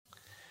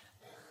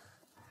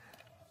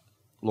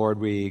Lord,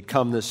 we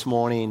come this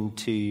morning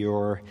to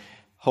your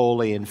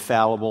holy,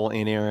 infallible,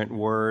 inerrant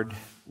word,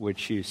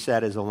 which you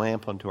set as a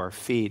lamp unto our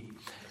feet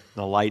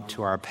and a light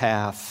to our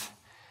path.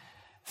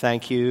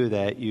 Thank you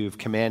that you've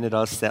commanded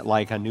us that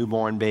like a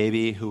newborn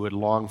baby who would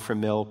long for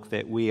milk,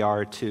 that we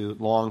are to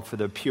long for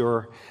the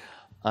pure,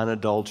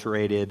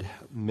 unadulterated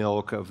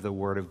milk of the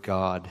Word of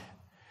God.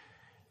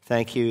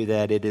 Thank you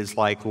that it is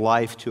like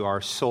life to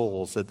our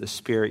souls that the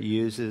Spirit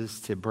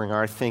uses to bring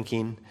our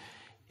thinking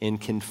in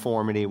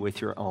conformity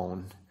with your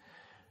own.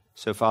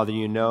 So, Father,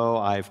 you know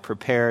I've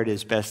prepared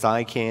as best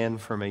I can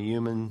from a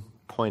human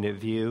point of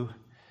view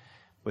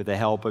with the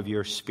help of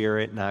your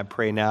Spirit, and I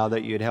pray now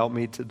that you'd help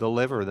me to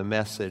deliver the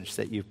message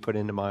that you've put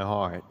into my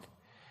heart,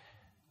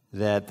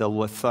 that the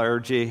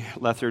lethargy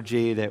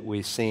that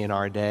we see in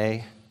our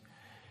day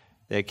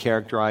that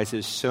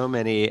characterizes so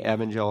many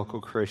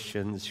evangelical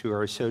Christians who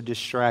are so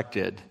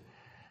distracted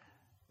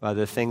by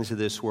the things of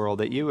this world,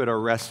 that you would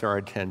arrest our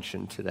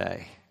attention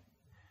today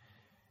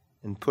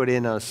and put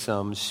in us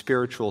some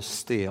spiritual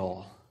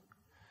steel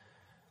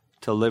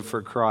to live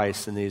for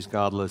Christ in these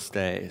godless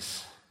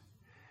days.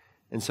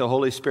 And so,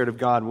 Holy Spirit of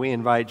God, we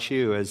invite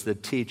you as the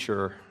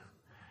teacher,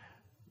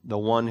 the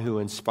one who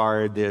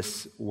inspired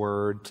this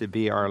word, to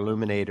be our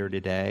illuminator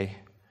today,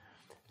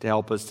 to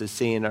help us to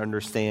see and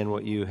understand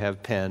what you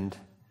have penned,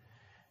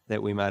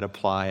 that we might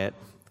apply it.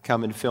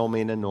 Come and fill me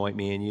and anoint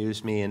me and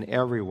use me in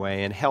every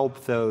way, and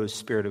help those,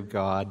 Spirit of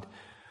God,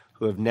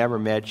 who have never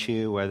met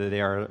you, whether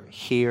they are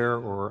here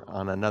or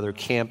on another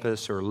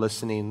campus or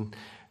listening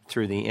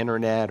through the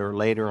internet or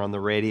later on the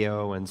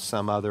radio in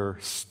some other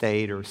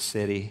state or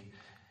city.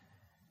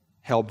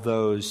 Help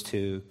those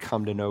to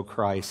come to know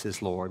Christ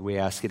as Lord. We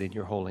ask it in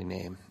your holy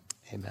name.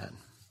 Amen.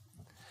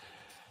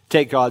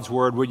 Take God's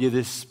word. Would you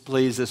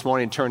please this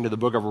morning turn to the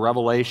book of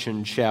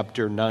Revelation,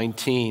 chapter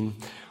 19.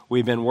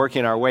 We've been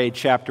working our way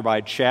chapter by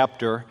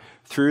chapter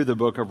through the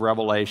book of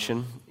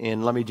Revelation.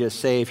 And let me just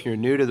say, if you're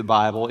new to the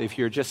Bible, if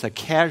you're just a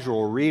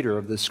casual reader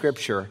of the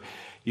Scripture,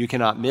 you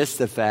cannot miss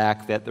the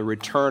fact that the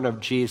return of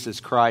Jesus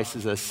Christ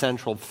is a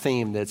central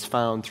theme that's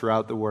found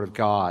throughout the Word of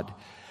God.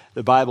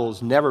 The Bible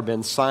has never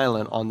been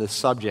silent on this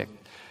subject.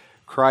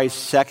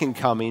 Christ's second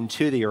coming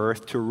to the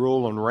earth to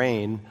rule and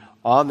reign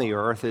on the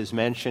earth is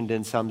mentioned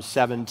in some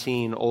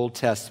 17 Old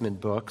Testament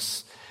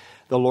books.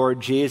 The Lord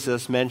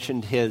Jesus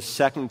mentioned his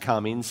second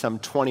coming some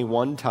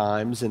 21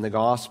 times in the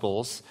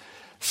Gospels.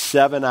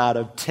 7 out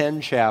of 10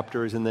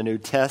 chapters in the New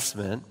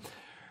Testament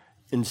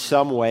in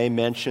some way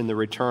mention the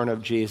return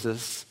of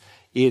Jesus,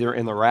 either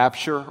in the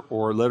rapture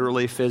or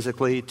literally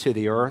physically to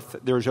the earth.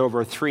 There's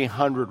over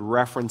 300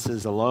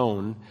 references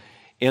alone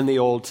in the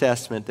Old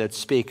Testament that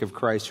speak of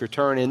Christ's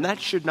return, and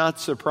that should not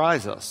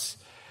surprise us,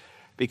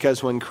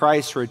 because when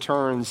Christ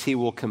returns, he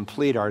will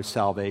complete our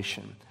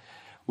salvation.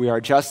 We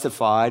are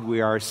justified,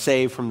 we are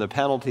saved from the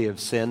penalty of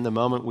sin the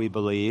moment we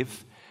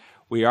believe.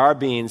 We are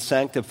being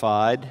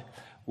sanctified,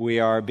 we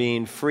are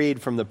being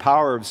freed from the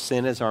power of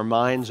sin as our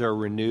minds are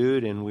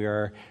renewed and we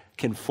are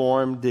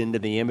conformed into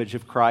the image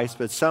of Christ.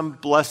 But some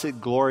blessed,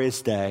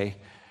 glorious day,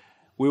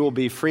 we will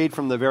be freed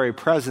from the very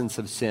presence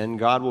of sin.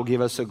 God will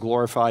give us a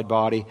glorified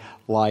body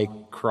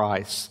like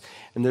Christ.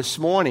 And this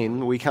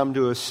morning, we come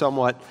to a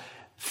somewhat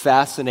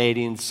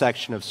fascinating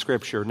section of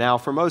Scripture. Now,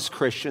 for most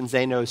Christians,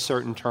 they know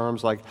certain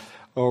terms like,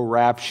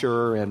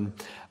 rapture and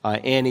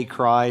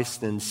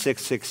Antichrist and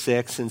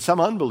 666, and some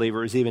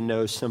unbelievers even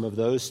know some of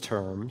those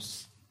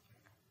terms.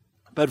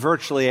 But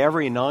virtually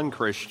every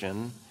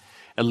non-Christian,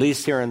 at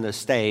least here in the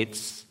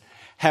States,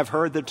 have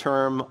heard the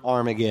term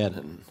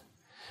Armageddon.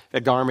 In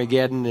fact,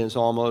 Armageddon is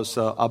almost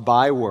a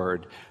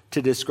byword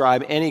to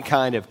describe any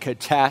kind of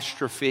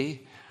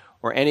catastrophe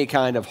or any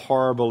kind of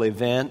horrible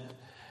event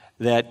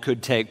that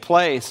could take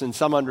place. And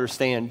some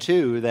understand,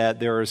 too, that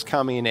there is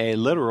coming a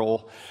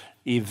literal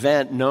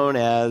event known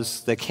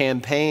as the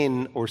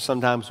campaign, or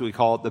sometimes we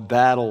call it the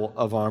Battle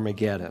of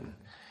Armageddon.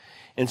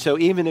 And so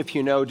even if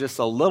you know just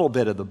a little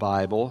bit of the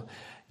Bible,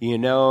 you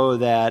know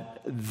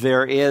that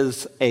there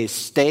is a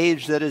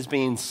stage that is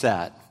being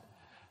set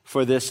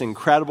for this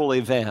incredible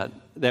event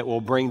that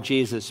will bring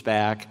Jesus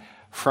back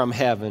from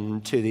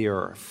heaven to the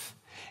earth.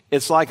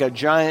 It's like a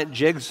giant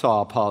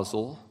jigsaw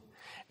puzzle,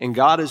 and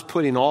God is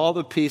putting all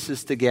the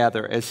pieces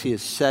together as he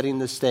is setting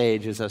the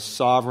stage as a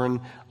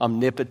sovereign,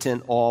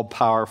 omnipotent,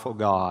 all-powerful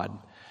God.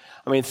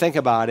 I mean, think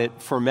about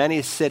it. For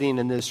many sitting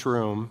in this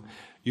room,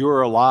 you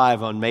were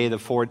alive on May the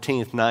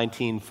 14th,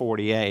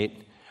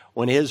 1948,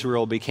 when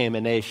Israel became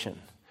a nation.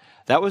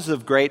 That was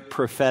of great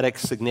prophetic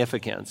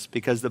significance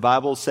because the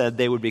Bible said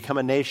they would become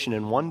a nation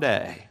in one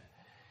day.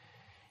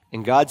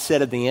 And God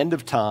said at the end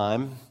of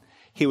time,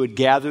 he would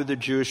gather the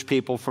Jewish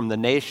people from the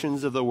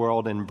nations of the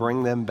world and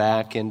bring them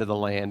back into the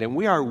land. And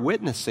we are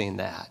witnessing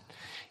that,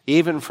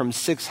 even from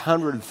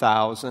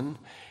 600,000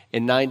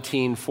 in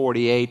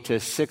 1948 to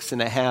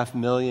 6.5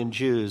 million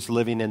Jews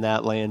living in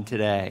that land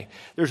today.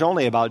 There's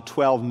only about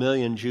 12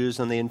 million Jews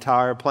on the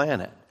entire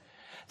planet.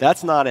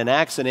 That's not an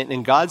accident,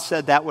 and God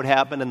said that would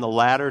happen in the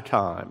latter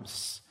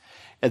times.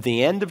 At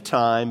the end of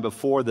time,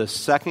 before the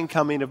second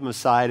coming of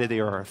Messiah to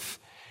the earth,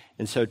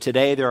 And so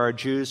today there are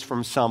Jews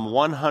from some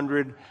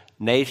 100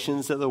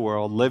 nations of the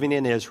world living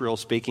in Israel,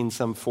 speaking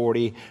some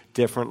 40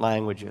 different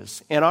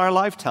languages. In our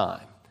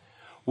lifetime,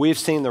 we've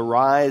seen the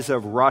rise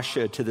of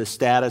Russia to the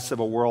status of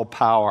a world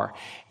power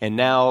and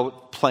now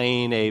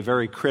playing a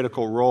very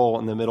critical role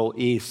in the Middle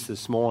East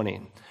this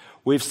morning.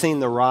 We've seen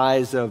the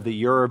rise of the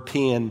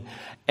European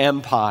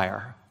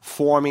Empire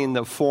forming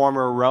the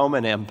former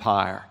Roman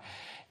Empire.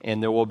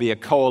 And there will be a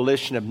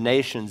coalition of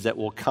nations that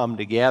will come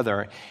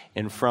together.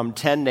 And from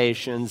 10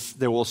 nations,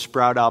 there will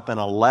sprout up an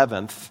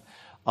 11th,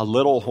 a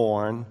little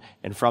horn.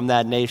 And from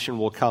that nation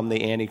will come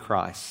the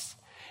Antichrist.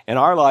 In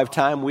our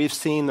lifetime, we've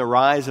seen the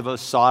rise of a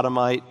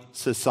sodomite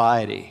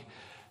society,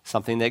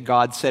 something that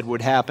God said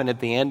would happen at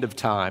the end of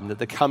time, that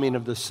the coming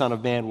of the Son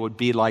of Man would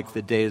be like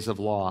the days of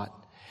Lot.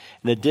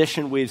 In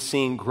addition, we've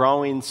seen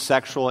growing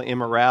sexual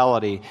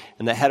immorality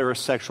in the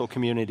heterosexual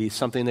community,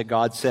 something that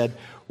God said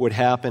would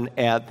happen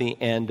at the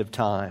end of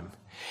time.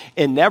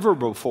 And never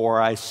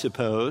before, I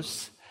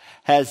suppose,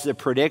 has the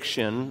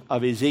prediction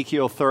of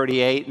Ezekiel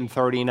 38 and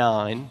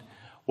 39,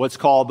 what's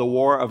called the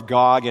War of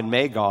Gog and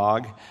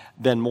Magog,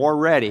 been more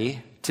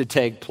ready to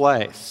take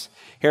place.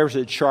 Here's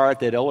a chart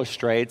that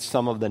illustrates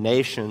some of the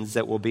nations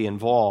that will be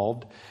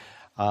involved.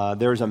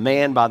 There's a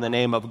man by the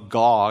name of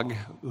Gog,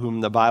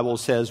 whom the Bible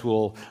says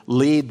will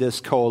lead this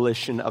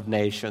coalition of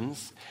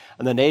nations.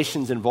 And the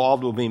nations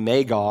involved will be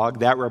Magog.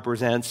 That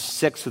represents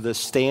 6 of the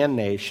stand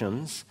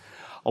nations,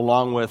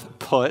 along with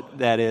Put,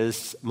 that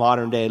is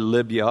modern-day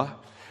Libya,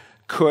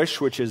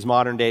 Cush, which is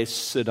modern-day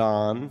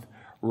Sudan,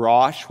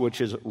 Rosh, which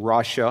is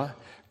Russia,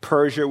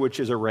 Persia, which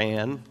is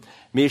Iran,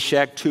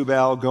 Meshech,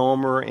 Tubal,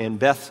 Gomer, and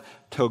Beth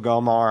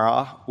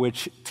Togarmah,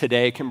 which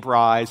today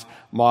comprise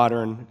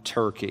modern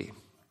Turkey.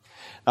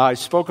 Now, I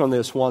spoke on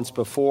this once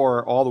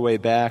before, all the way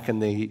back in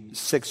the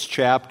 6th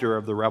chapter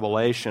of the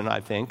Revelation, I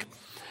think.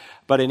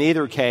 But in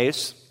either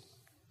case,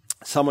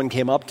 someone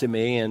came up to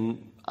me,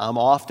 and I'm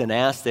often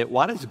asked it,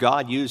 why does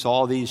God use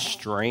all these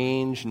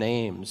strange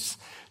names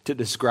to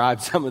describe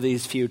some of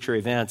these future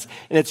events?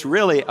 And it's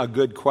really a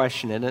good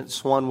question, and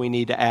it's one we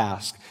need to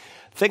ask.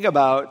 Think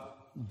about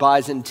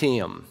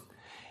Byzantium.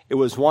 It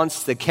was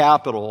once the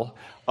capital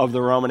of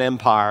the Roman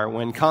Empire.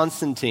 When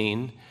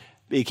Constantine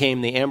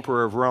became the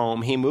emperor of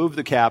Rome, he moved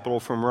the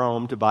capital from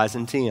Rome to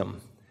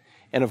Byzantium.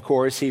 And of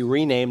course, he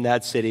renamed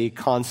that city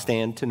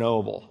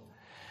Constantinople.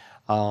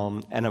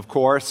 And of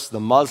course,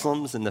 the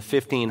Muslims in the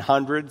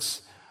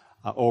 1500s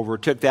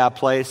overtook that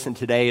place, and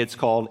today it's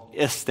called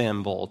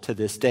Istanbul to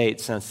this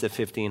date since the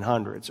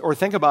 1500s. Or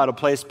think about a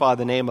place by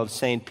the name of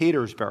St.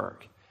 Petersburg.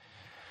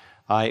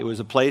 It was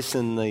a place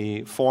in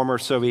the former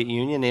Soviet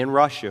Union in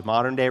Russia,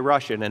 modern-day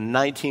Russia. And in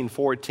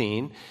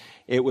 1914,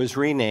 it was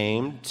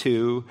renamed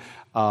to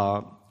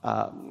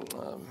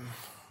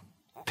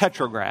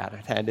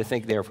Petrograd. I had to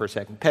think there for a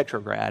second.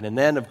 Petrograd. And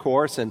then, of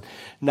course, in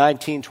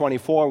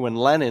 1924, when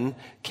Lenin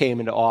came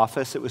into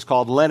office, it was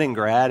called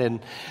Leningrad. And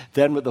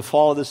then with the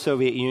fall of the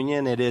Soviet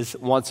Union, it is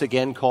once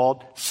again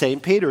called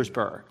St.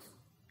 Petersburg.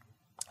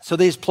 So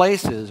these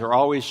places are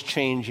always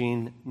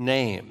changing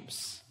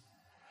names.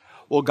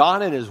 Well,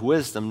 God in His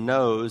wisdom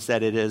knows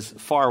that it is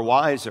far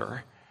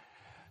wiser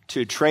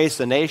to trace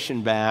a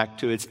nation back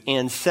to its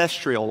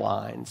ancestral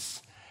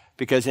lines,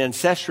 because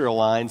ancestral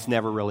lines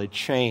never really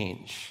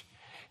change.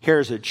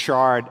 Here's a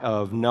chart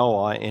of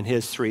Noah and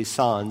his 3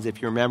 sons.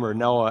 If you remember,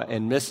 Noah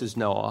and Mrs.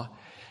 Noah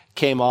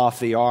came off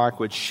the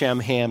ark with Shem,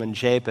 Ham, and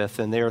Japheth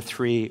and their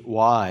 3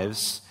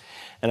 wives.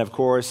 And of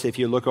course, if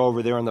you look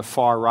over there on the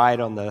far right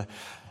on the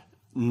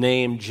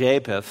name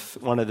Japheth,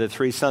 one of the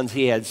 3 sons,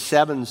 he had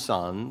 7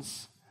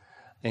 sons.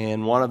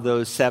 And one of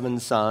those 7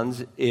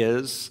 sons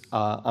is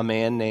a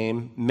man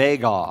named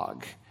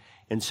Magog.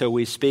 And so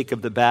we speak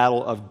of the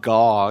battle of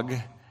Gog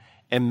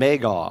and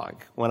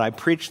Magog. When I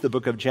preached the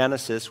book of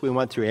Genesis, we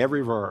went through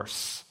every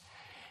verse.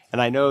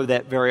 And I know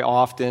that very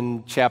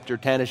often chapter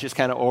 10 is just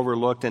kind of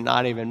overlooked and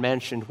not even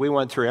mentioned. We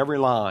went through every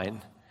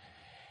line.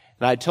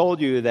 And I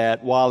told you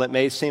that while it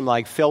may seem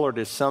like filler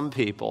to some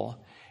people,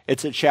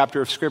 it's a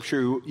chapter of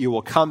Scripture you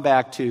will come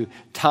back to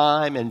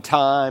time and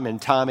time and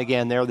time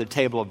again. There, the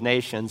Table of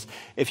Nations,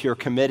 if you're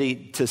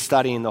committed to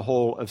studying the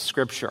whole of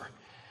Scripture.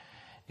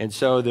 And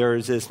so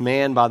there's this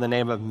man by the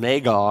name of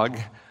Magog,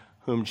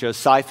 whom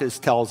Josephus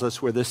tells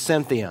us were the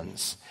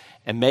Scythians.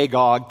 And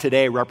Magog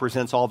today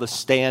represents all the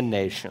stand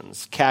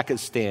nations,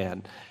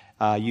 Kakistan,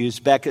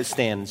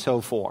 Uzbekistan, and so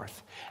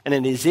forth. And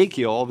in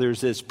Ezekiel,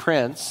 there's this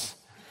prince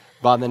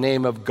by the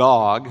name of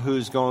Gog,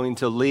 who's going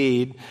to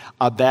lead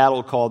a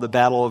battle called the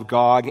Battle of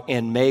Gog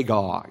and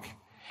Magog.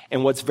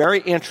 And what's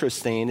very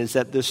interesting is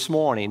that this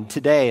morning,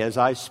 today as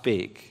I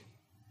speak,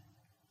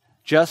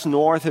 just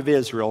north of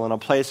Israel in a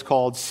place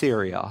called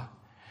Syria,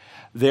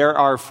 there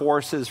are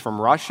forces from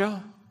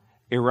Russia,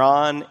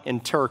 Iran,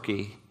 and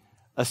Turkey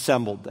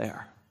assembled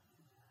there.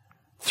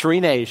 3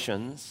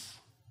 nations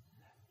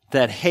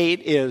that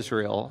hate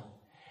Israel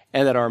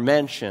and that are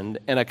mentioned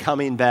in a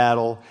coming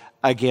battle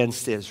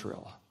against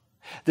Israel.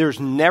 There's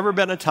never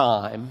been a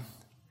time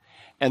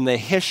in the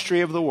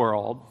history of the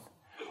world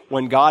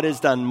when God has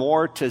done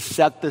more to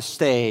set the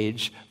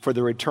stage for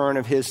the return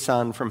of his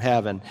Son from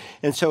heaven.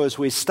 And so as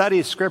we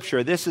study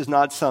Scripture, this is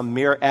not some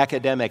mere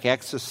academic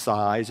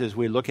exercise as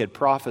we look at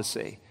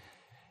prophecy.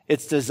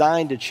 It's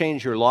designed to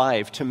change your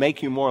life, to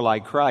make you more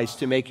like Christ,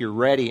 to make you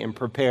ready and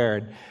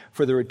prepared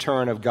for the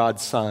return of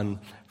God's Son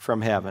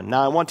from heaven.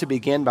 Now, I want to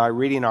begin by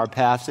reading our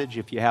passage.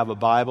 If you have a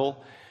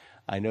Bible,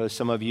 I know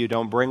some of you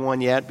don't bring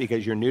one yet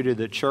because you're new to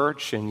the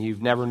church and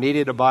you've never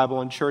needed a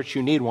Bible in church.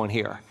 You need one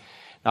here.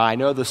 Now, I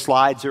know the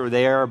slides are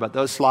there, but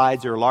those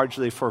slides are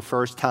largely for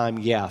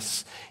first-time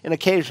guests and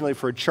occasionally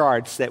for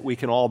charts that we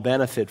can all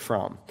benefit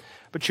from.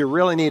 But you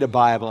really need a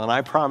Bible, and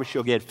I promise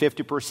you'll get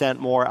 50%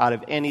 more out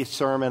of any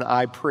sermon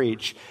I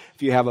preach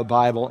if you have a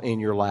Bible in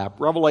your lap.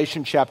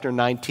 Revelation chapter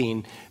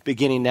 19,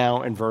 beginning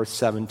now in verse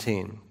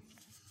 17.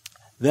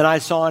 Then I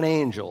saw an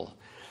angel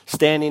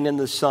standing in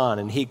the sun,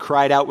 and he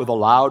cried out with a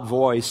loud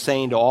voice,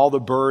 saying to all the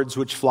birds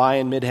which fly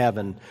in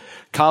mid-heaven,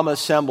 "Come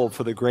assemble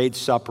for the great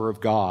supper of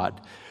God,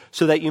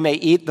 so that you may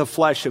eat the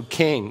flesh of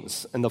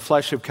kings, and the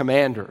flesh of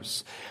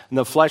commanders, and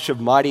the flesh of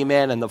mighty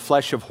men, and the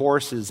flesh of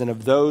horses, and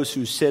of those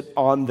who sit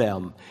on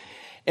them,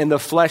 and the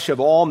flesh of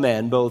all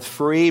men, both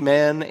free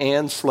men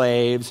and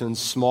slaves, and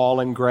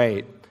small and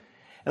great.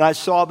 And I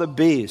saw the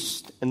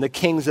beast and the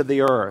kings of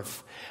the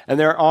earth, and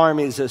their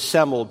armies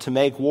assembled to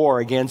make war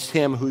against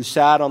him who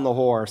sat on the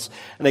horse,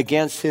 and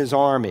against his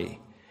army.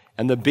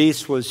 And the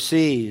beast was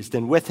seized,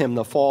 and with him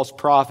the false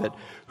prophet,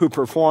 who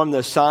performed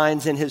the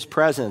signs in his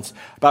presence,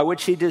 by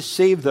which he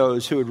deceived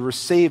those who had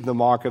received the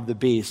mark of the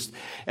beast,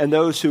 and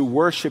those who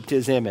worshipped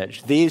his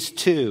image. These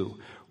two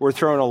were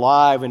thrown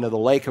alive into the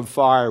lake of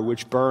fire,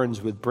 which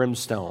burns with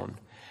brimstone.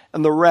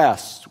 And the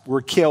rest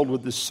were killed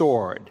with the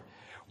sword,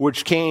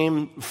 which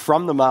came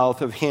from the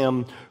mouth of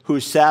him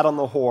who sat on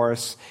the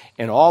horse,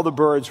 and all the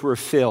birds were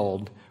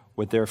filled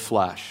with their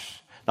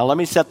flesh. Now let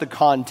me set the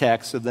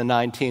context of the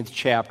 19th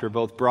chapter,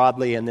 both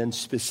broadly and then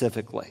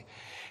specifically.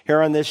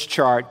 Here on this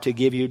chart, to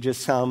give you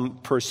just some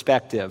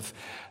perspective,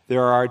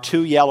 there are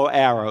two yellow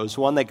arrows.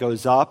 One that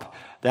goes up,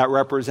 that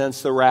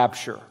represents the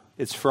rapture.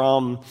 It's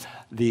from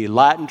the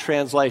Latin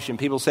translation.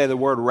 People say the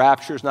word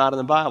rapture is not in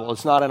the Bible.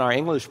 It's not in our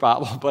English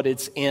Bible, but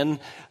it's in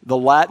the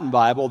Latin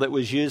Bible that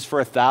was used for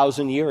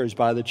 1,000 years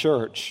by the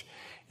church.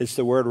 It's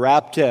the word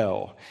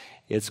rapto.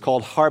 It's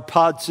called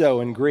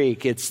harpazo in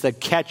Greek. It's the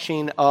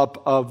catching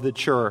up of the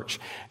church.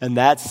 And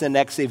that's the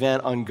next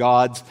event on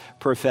God's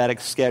prophetic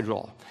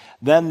schedule.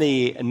 Then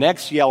the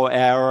next yellow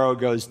arrow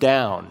goes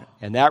down,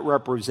 and that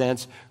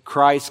represents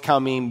Christ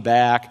coming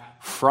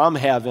back from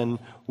heaven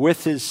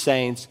with his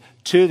saints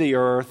to the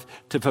earth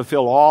to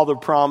fulfill all the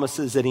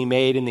promises that he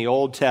made in the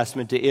Old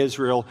Testament to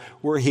Israel,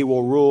 where he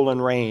will rule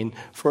and reign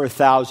for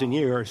 1,000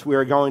 years. We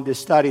are going to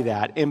study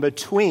that. In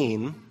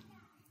between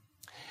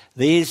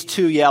these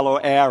two yellow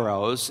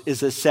arrows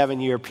is a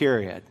 7-year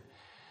period.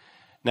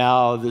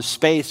 Now, the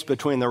space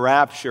between the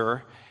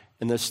rapture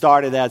and the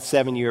start of that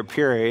 7-year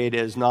period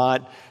is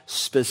not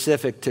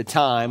specific to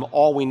time.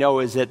 All we know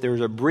is that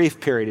there's a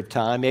brief period of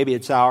time. Maybe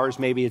it's hours,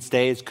 maybe it's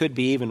days, could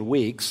be even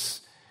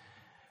weeks,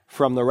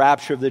 from the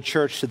rapture of the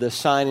church to the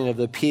signing of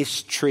the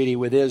peace treaty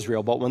with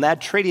Israel. But when that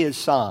treaty is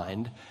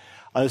signed,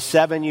 a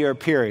 7-year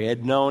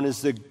period known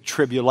as the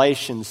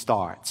tribulation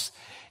starts.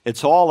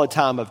 It's all a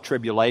time of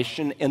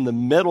tribulation. In the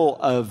middle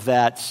of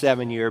that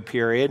 7-year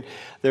period,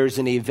 there's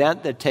an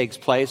event that takes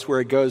place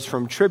where it goes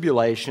from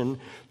tribulation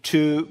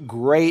to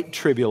great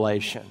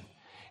tribulation.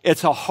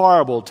 It's a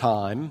horrible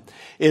time.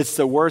 It's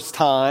the worst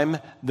time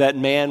that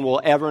man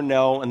will ever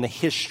know in the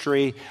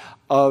history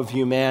of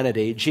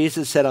humanity.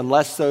 Jesus said,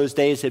 unless those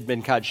days had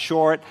been cut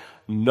short,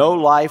 no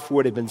life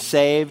would have been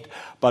saved.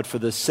 But for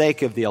the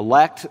sake of the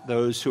elect,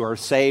 those who are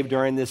saved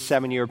during this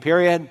 7-year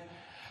period,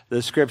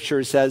 the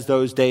scripture says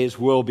those days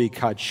will be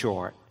cut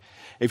short.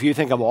 If you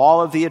think of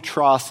all of the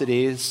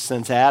atrocities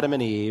since Adam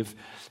and Eve,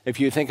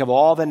 if you think of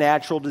all the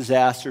natural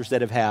disasters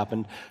that have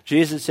happened,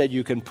 Jesus said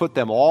you can put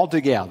them all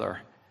together,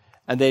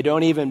 and they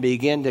don't even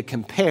begin to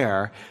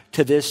compare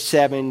to this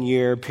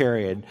 7-year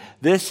period.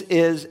 This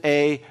is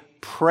a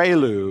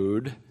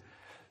prelude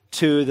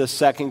to the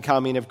second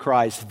coming of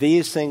Christ.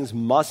 These things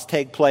must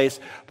take place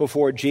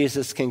before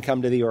Jesus can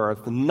come to the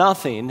earth.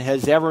 Nothing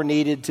has ever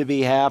needed to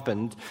be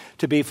happened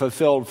to be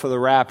fulfilled for the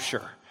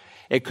rapture.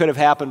 It could have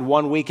happened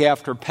 1 week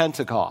after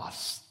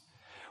Pentecost,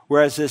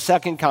 whereas the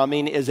second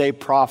coming is a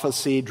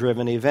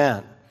prophecy-driven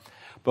event.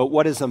 But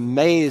what is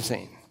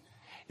amazing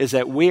is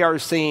that we are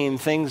seeing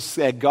things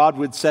that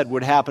God said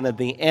would happen at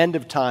the end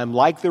of time,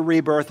 like the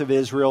rebirth of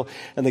Israel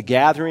and the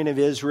gathering of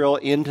Israel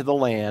into the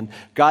land.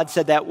 God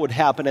said that would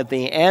happen at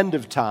the end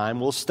of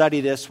time. We'll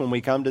study this when we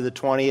come to the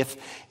 20th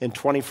and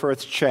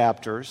 21st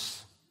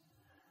chapters.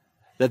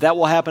 That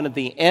will happen at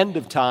the end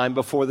of time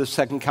before the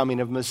second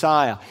coming of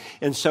Messiah.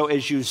 And so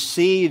as you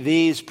see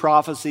these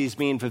prophecies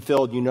being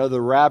fulfilled, you know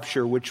the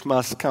rapture, which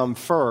must come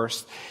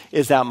first,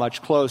 is that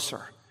much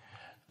closer.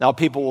 Now,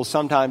 people will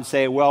sometimes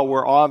say, well,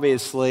 we're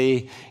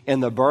obviously in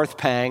the birth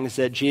pangs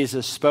that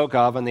Jesus spoke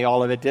of in the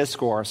Olivet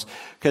Discourse,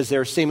 because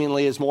there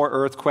seemingly is more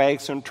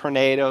earthquakes and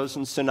tornadoes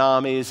and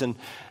tsunamis. And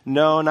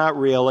no, not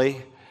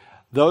really.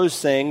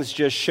 Those things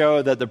just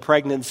show that the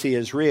pregnancy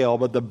is real,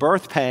 but the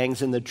birth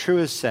pangs in the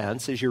truest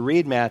sense, as you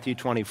read Matthew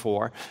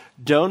 24,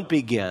 don't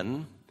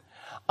begin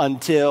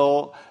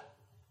until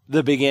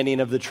the beginning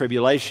of the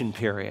tribulation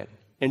period.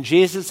 And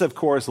Jesus, of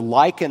course,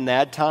 likened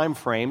that time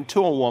frame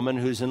to a woman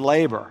who's in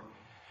labor,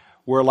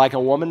 where like a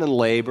woman in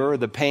labor,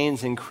 the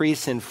pains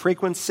increase in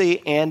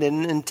frequency and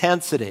in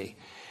intensity.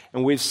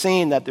 And we've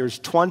seen that there's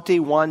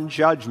 21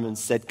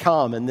 judgments that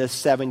come in this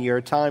 7-year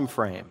time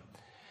frame.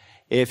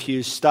 If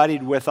you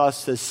studied with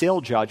us the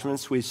seal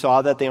judgments, we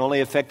saw that they only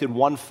affected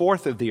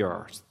 1/4 of the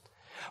earth.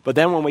 But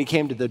then when we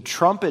came to the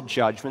trumpet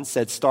judgments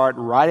that start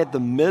right at the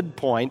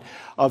midpoint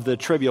of the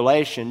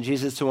tribulation,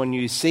 Jesus said, when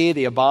you see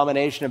the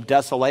abomination of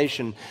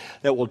desolation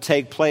that will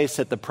take place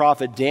that the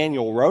prophet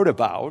Daniel wrote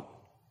about,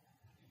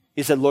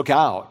 he said, look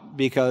out,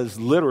 because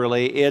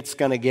literally it's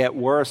going to get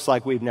worse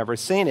like we've never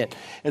seen it.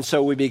 And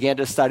so we began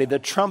to study the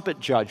trumpet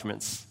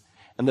judgments.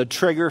 And the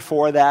trigger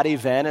for that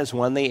event is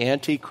when the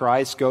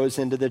Antichrist goes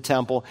into the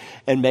temple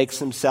and makes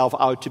himself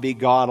out to be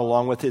God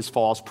along with his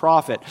false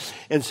prophet.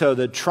 And so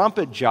the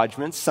trumpet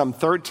judgments, some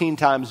 13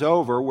 times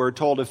over, we're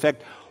told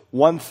affect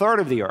 1/3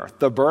 of the earth.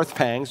 The birth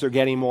pangs are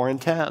getting more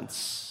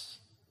intense.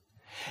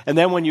 And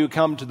then when you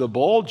come to the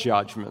bowl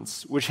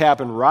judgments, which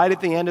happen right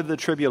at the end of the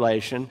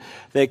tribulation,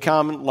 they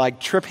come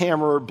like trip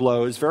hammer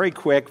blows, very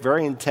quick,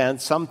 very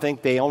intense. Some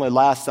think they only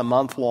last a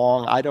month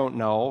long. I don't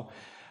know.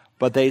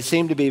 But they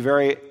seem to be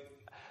very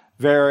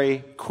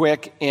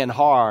quick and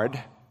hard.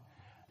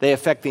 They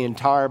affect the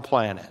entire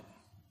planet.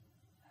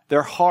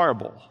 They're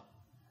horrible.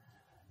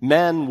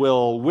 Men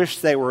will wish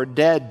they were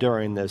dead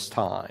during this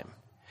time.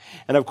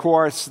 And of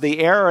course, the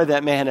error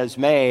that man has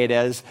made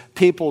as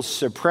people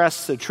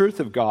suppress the truth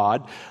of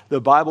God,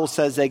 the Bible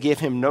says they give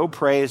him no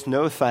praise,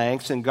 no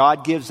thanks, and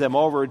God gives them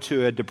over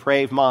to a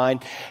depraved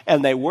mind,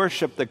 and they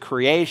worship the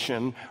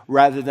creation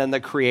rather than the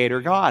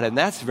Creator God. And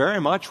that's very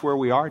much where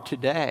we are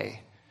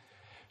today.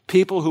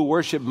 People who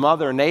worship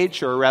Mother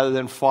Nature rather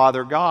than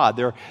Father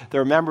God.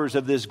 They're members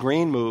of this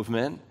green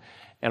movement,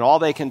 and all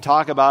they can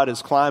talk about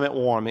is climate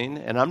warming.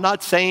 And I'm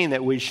not saying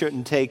that we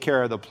shouldn't take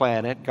care of the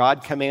planet.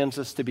 God commands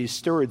us to be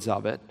stewards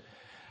of it.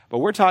 But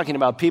we're talking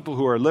about people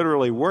who are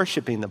literally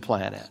worshiping the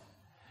planet.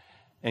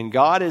 And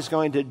God is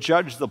going to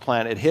judge the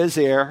planet, His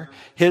air,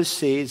 His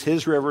seas,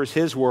 His rivers,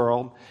 His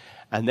world.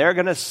 And they're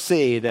going to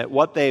see that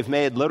what they've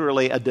made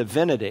literally a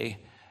divinity,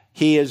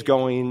 He is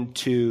going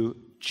to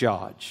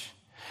judge.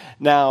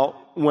 Now,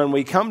 when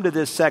we come to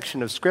this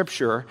section of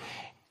Scripture,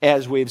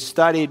 as we've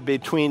studied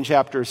between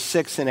chapters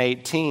 6 and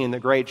 18, the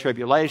Great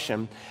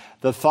Tribulation,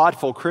 the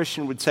thoughtful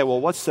Christian would say, well,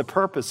 what's the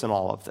purpose in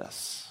all of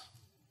this?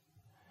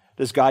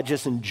 Does God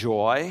just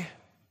enjoy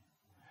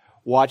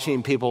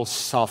watching people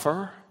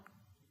suffer?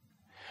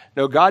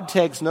 No, God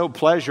takes no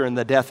pleasure in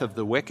the death of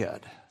the wicked.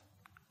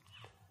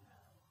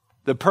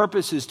 The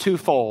purpose is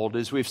twofold,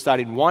 as we've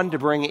studied. One, to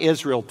bring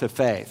Israel to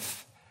faith.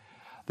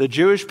 The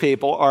Jewish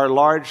people are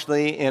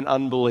largely in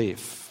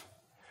unbelief.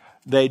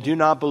 They do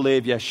not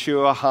believe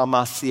Yeshua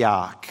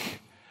HaMashiach,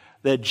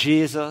 that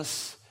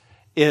Jesus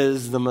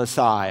is the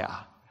Messiah.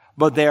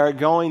 But they are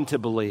going to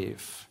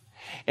believe.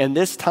 And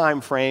this time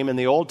frame in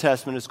the Old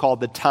Testament is called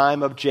the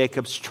time of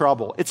Jacob's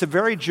trouble. It's a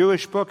very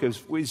Jewish book,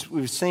 as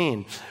we've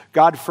seen.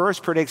 God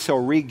first predicts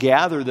He'll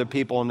regather the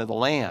people into the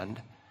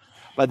land.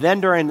 But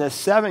then during this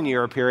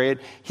 7-year period,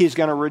 He's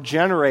going to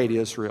regenerate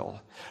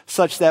Israel,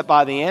 such that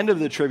by the end of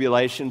the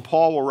tribulation,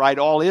 Paul will write,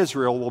 all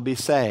Israel will be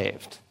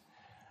saved.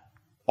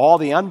 All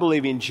the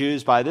unbelieving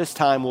Jews by this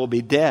time will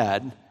be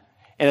dead.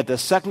 And at the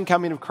second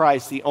coming of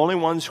Christ, the only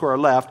ones who are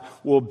left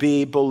will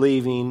be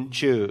believing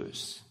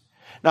Jews.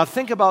 Now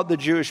think about the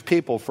Jewish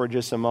people for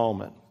just a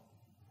moment.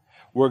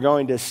 We're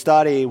going to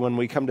study, when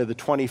we come to the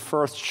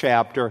 21st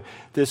chapter,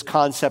 this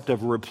concept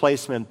of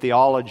replacement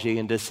theology,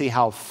 and to see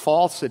how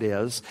false it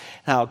is,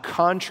 and how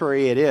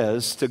contrary it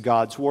is to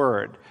God's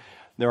Word.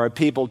 There are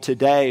people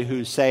today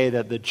who say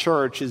that the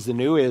church is the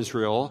new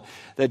Israel,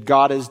 that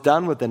God is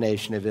done with the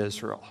nation of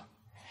Israel.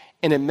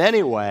 And in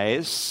many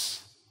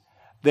ways,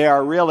 they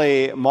are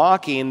really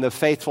mocking the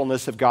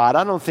faithfulness of God.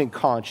 I don't think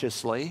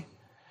consciously,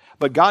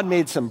 but God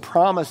made some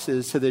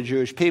promises to the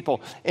Jewish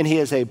people, and He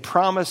is a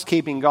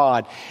promise-keeping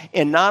God.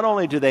 And not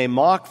only do they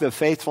mock the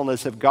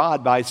faithfulness of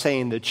God by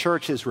saying the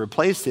church has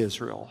replaced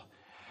Israel,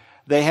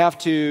 they have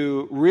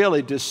to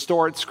really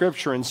distort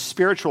Scripture and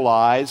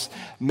spiritualize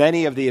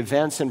many of the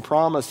events and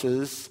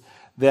promises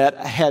that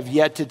have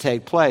yet to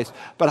take place.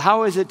 But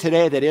how is it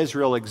today that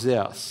Israel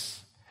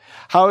exists?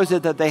 How is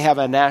it that they have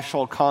a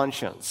national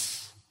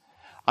conscience,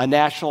 a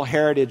national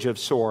heritage of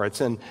sorts,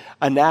 and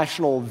a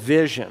national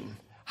vision?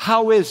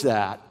 How is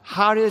that?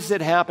 How does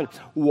it happen?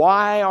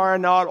 Why are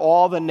not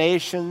all the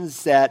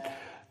nations that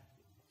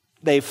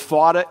they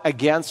fought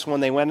against when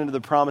they went into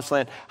the promised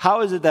land,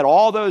 how is it that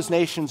all those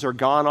nations are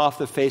gone off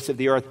the face of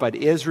the earth, but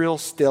Israel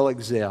still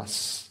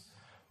exists?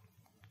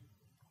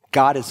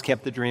 God has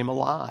kept the dream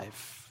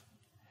alive.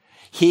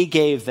 He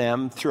gave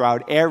them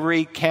throughout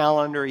every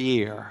calendar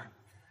year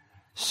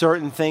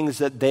certain things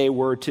that they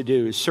were to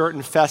do,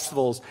 certain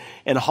festivals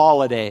and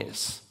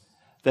holidays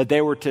that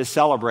they were to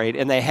celebrate,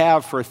 and they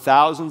have for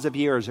thousands of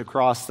years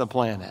across the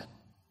planet.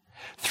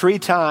 3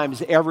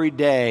 times every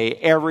day,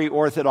 every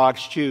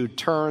Orthodox Jew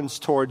turns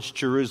towards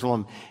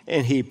Jerusalem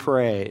and he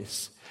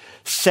prays.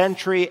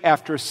 Century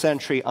after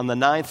century, on the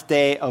 9th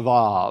day of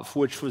Av,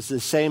 which was the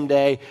same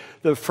day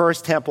the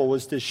first temple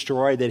was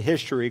destroyed that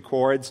history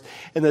records,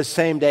 and the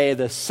same day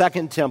the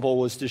second temple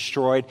was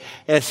destroyed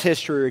as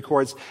history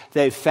records,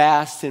 they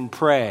fast and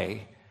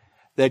pray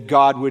that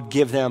God would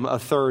give them a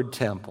third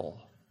temple.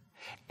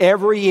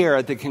 Every year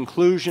at the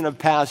conclusion of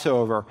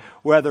Passover,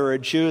 whether a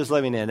Jew is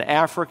living in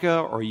Africa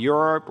or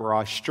Europe or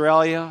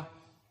Australia,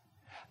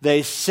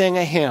 they sing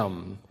a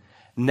hymn,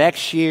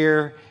 Next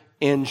Year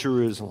in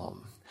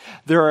Jerusalem.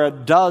 There are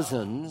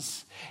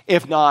dozens,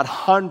 if not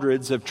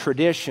hundreds, of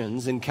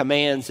traditions and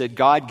commands that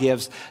God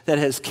gives that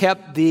has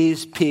kept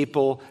these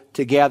people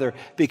together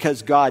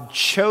because God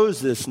chose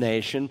this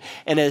nation,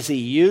 and as he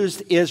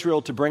used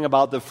Israel to bring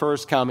about the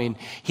first coming,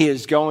 he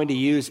is going to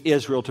use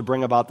Israel to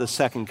bring about the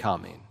second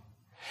coming.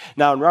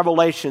 Now, in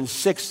Revelation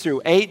 6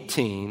 through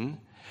 18,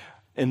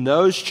 in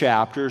those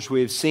chapters,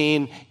 we've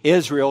seen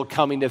Israel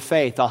coming to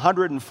faith,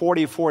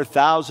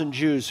 144,000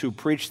 Jews who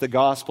preach the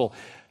gospel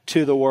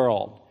to the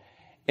world.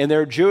 And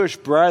their Jewish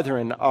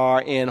brethren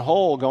are in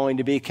whole going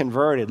to be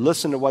converted.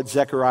 Listen to what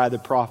Zechariah the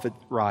prophet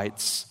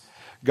writes.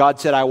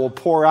 God said, I will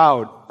pour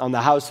out on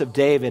the house of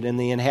David and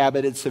the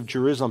inhabitants of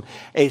Jerusalem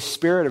a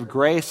spirit of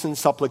grace and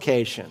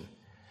supplication.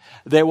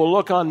 They will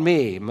look on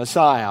me,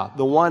 Messiah,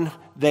 the one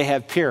they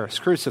have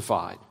pierced,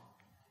 crucified.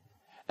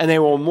 And they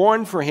will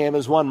mourn for him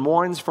as one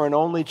mourns for an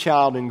only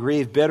child and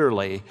grieve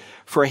bitterly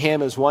for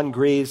him as one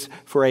grieves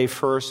for a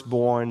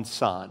firstborn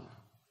son.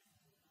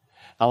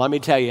 Now let me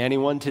tell you,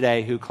 anyone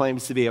today who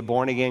claims to be a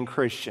born-again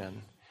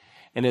Christian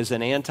and is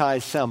an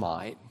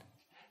anti-Semite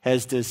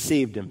has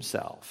deceived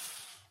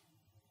himself.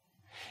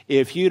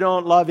 If you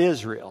don't love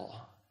Israel,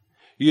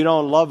 you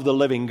don't love the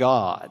living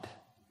God.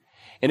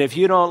 And if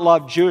you don't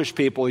love Jewish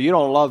people, you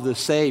don't love the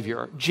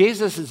Savior.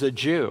 Jesus is a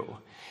Jew.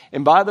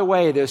 And by the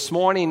way, this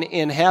morning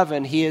in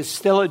heaven, he is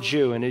still a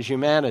Jew in his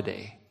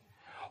humanity.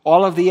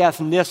 All of the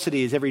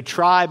ethnicities, every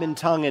tribe and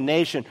tongue and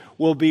nation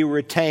will be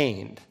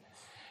retained.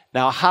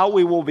 Now, how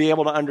we will be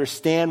able to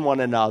understand one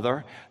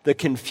another, the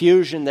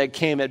confusion that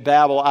came at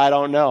Babel, I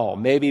don't know.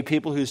 Maybe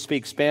people who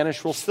speak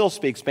Spanish will still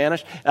speak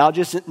Spanish, and I'll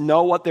just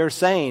know what they're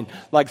saying,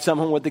 like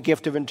someone with the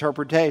gift of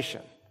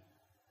interpretation.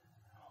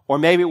 Or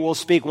maybe we'll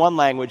speak one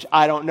language,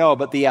 I don't know.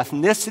 But the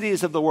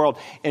ethnicities of the world,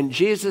 and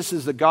Jesus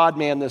is the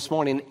God-man this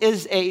morning,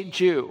 is a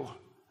Jew.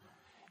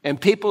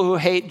 And people who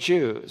hate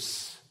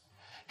Jews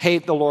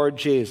hate the Lord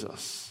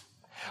Jesus.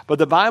 But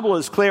the Bible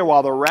is clear,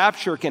 while the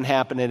rapture can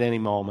happen at any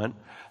moment,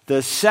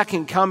 the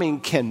second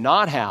coming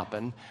cannot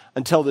happen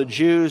until the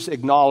Jews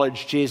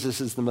acknowledge Jesus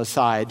as the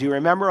Messiah. Do you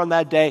remember on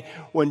that day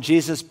when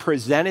Jesus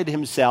presented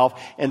himself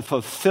in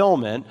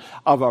fulfillment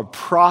of a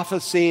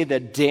prophecy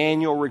that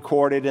Daniel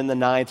recorded in the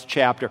 9th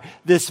chapter?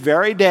 This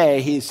very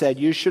day, he said,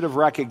 you should have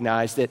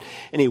recognized it.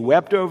 And he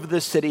wept over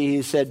the city.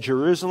 He said,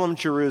 Jerusalem,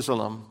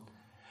 Jerusalem,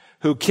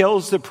 who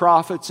kills the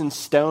prophets and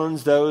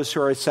stones those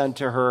who are sent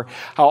to her.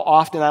 How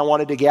often I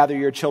wanted to gather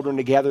your children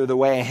together the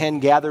way a hen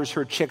gathers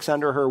her chicks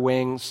under her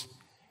wings,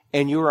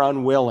 and you are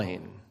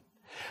unwilling.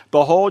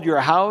 Behold, your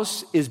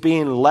house is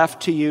being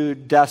left to you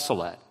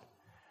desolate.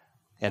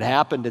 It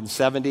happened in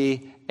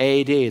 70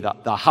 A.D.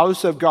 The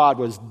house of God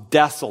was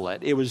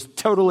desolate. It was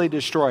totally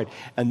destroyed.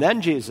 And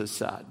then Jesus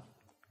said,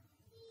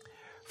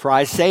 for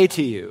I say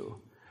to you,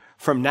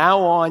 from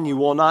now on you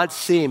will not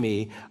see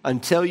me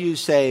until you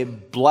say,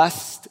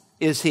 blessed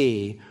is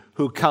he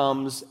who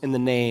comes in the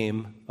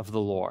name of the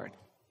Lord.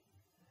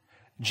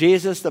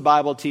 Jesus, the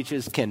Bible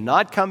teaches,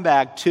 cannot come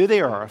back to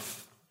the earth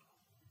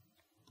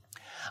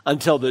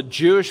until the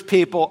Jewish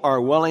people are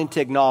willing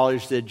to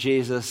acknowledge that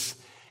Jesus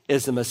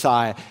is the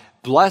Messiah.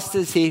 Blessed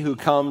is he who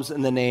comes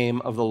in the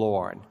name of the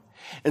Lord.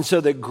 And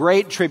so the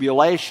Great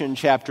Tribulation,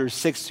 chapters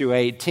 6 through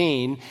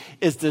 18,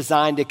 is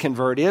designed to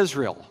convert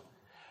Israel.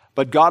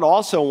 But God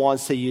also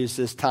wants to use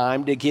this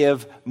time to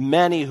give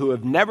many who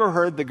have never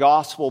heard the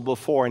gospel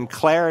before in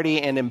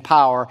clarity and in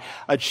power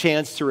a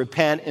chance to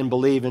repent and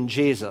believe in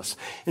Jesus.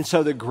 And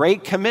so the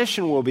Great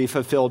Commission will be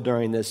fulfilled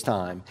during this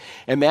time.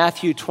 In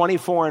Matthew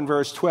 24 and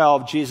verse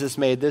 12, Jesus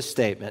made this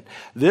statement,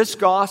 this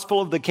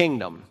gospel of the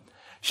kingdom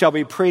shall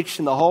be preached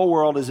in the whole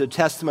world as a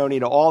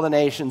testimony to all the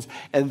nations,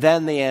 and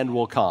then the end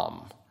will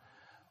come.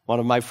 One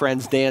of my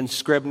friends, Dan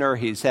Scribner,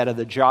 he's head of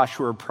the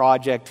Joshua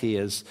Project. He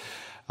is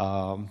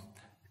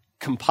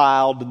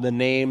compiled the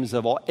names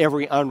of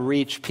every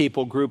unreached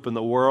people group in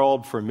the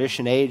world for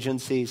mission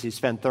agencies. He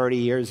spent 30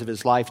 years of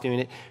his life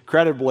doing it.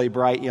 Incredibly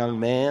bright young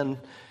man.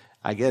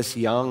 I guess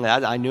young.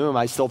 I knew him.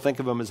 I still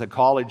think of him as a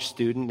college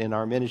student in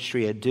our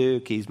ministry at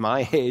Duke. He's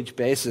my age,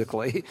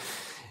 basically.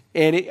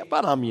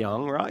 But I'm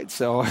young, right?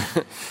 So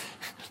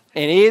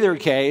in either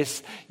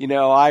case,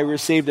 I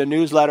received a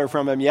newsletter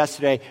from him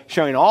yesterday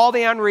showing all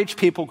the unreached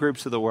people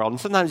groups of the world.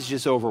 And sometimes it's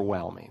just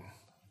overwhelming.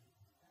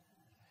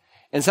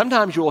 And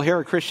sometimes you will hear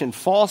a Christian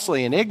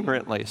falsely and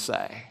ignorantly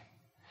say,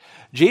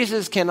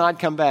 Jesus cannot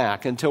come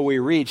back until we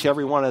reach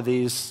every one of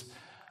these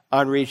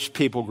unreached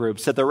people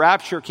groups, that the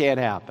rapture can't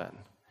happen.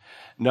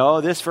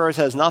 No, this verse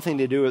has nothing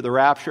to do with the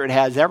rapture. It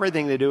has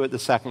everything to do with the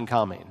second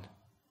coming.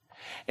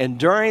 And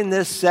during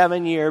this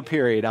 7-year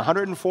period,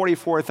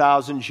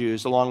 144,000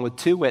 Jews, along with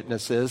 2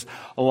 witnesses,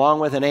 along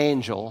with an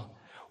angel,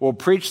 will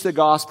preach the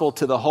gospel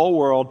to the whole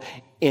world,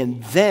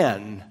 and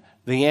then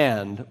the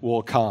end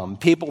will come.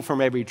 People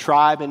from every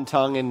tribe and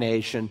tongue and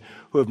nation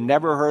who have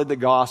never heard the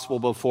gospel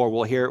before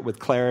will hear it with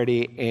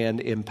clarity and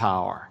in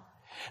power.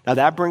 Now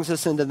that brings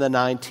us into the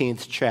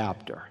 19th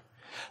chapter.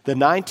 The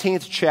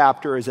 19th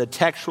chapter is a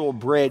textual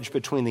bridge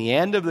between the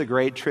end of the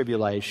Great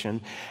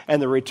Tribulation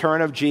and the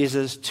return of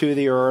Jesus to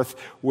the earth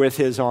with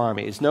his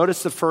armies.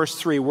 Notice the first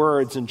 3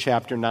 words in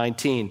chapter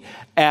 19.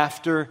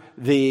 After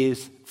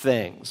these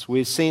things.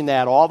 We've seen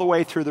that all the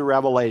way through the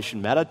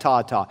Revelation.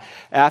 Metatata.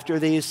 After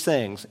these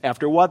things.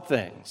 After what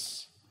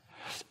things?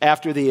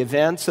 After the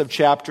events of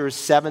chapters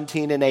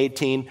 17 and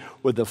 18,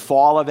 with the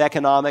fall of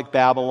economic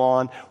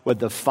Babylon, with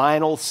the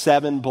final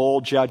 7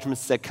 bowl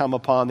judgments that come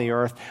upon the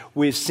earth,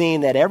 we've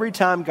seen that every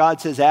time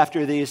God says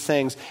after these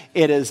things,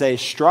 it is a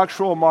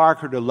structural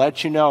marker to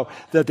let you know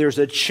that there's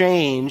a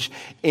change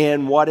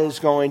in what is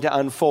going to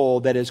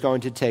unfold, that is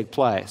going to take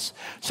place.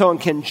 So in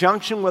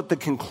conjunction with the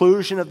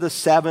conclusion of the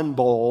 7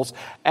 bowls,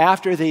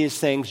 after these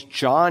things,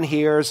 John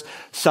hears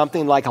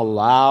something like a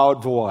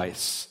loud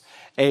voice.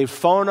 A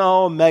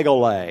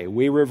phonomegale.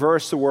 We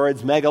reverse the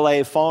words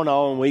megale,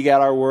 phono, and we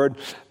get our word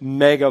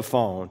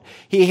megaphone.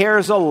 He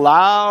hears a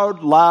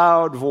loud,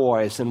 loud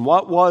voice. And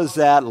what was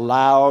that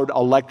loud,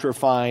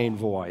 electrifying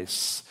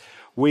voice?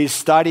 We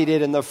studied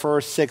it in the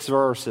first 6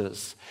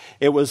 verses.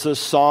 It was the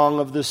song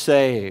of the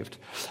saved.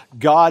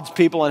 God's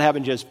people in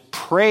heaven just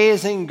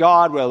praising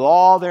God with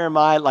all their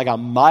might, like a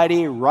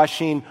mighty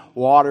rushing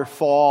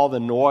waterfall, the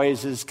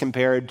noise is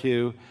compared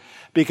to,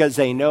 because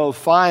they know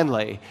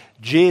finally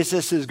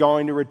Jesus is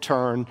going to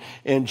return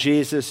and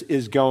Jesus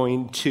is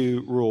going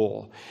to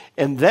rule.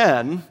 And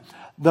then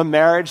the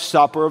marriage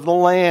supper of the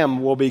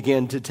Lamb will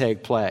begin to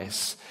take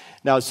place.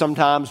 Now,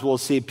 sometimes we'll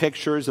see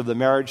pictures of the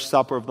marriage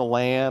supper of the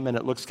Lamb, and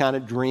it looks kind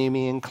of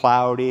dreamy and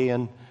cloudy,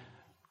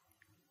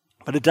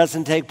 but it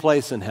doesn't take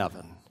place in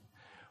heaven.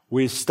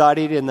 We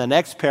studied in the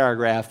next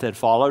paragraph that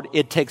followed,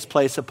 it takes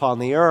place upon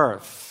the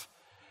earth.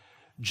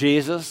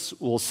 Jesus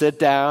will sit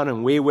down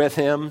and we with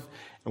him,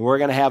 and we're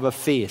going to have a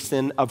feast.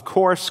 And of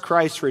course,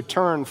 Christ's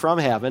return from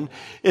heaven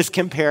is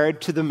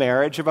compared to the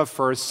marriage of a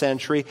first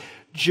century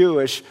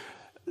Jewish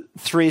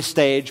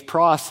 3-stage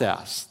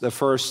process. The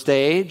first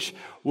stage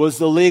was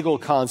the legal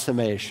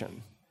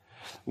consummation,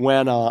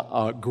 when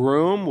a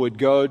groom would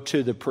go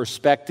to the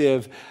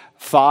prospective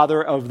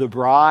father of the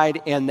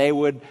bride, and they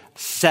would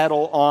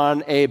settle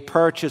on a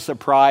purchase, a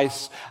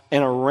price,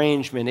 an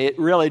arrangement. It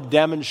really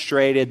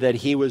demonstrated that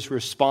he was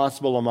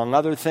responsible, among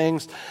other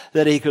things,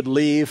 that he could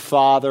leave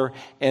father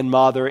and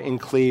mother and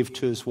cleave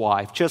to his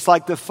wife. Just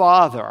like the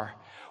father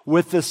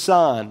with the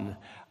son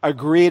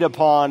agreed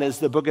upon, as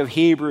the book of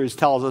Hebrews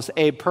tells us,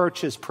 a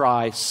purchase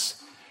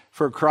price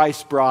for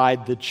Christ's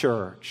bride, the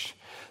church.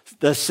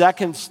 The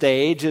second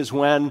stage is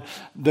when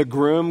the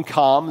groom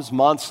comes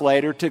months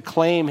later to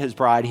claim his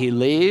bride. He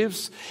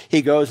leaves,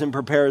 he goes and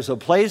prepares a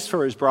place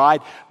for his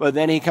bride, but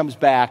then he comes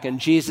back. And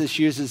Jesus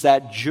uses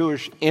that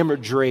Jewish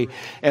imagery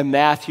in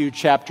Matthew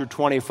chapter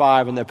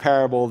 25 in the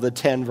parable of the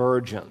 10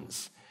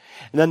 virgins.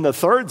 And then the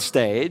third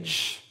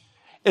stage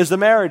is the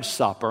marriage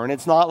supper. And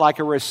it's not like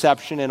a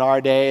reception in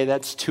our day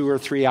that's 2 or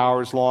 3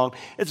 hours long.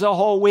 It's a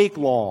whole week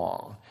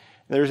long.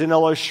 There's an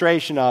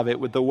illustration of it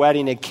with the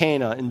wedding at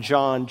Cana in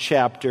John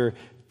chapter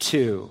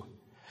 2.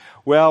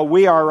 Well,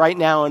 we are right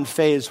now in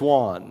phase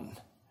 1.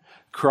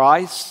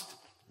 Christ,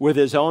 with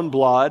his own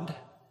blood,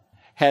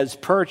 has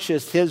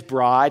purchased his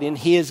bride, and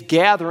he is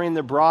gathering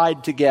the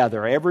bride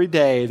together. Every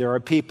day there are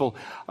people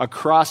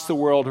across the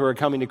world who are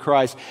coming to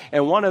Christ.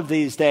 And one of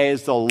these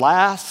days, the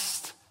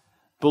last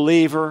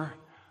believer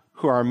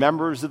who are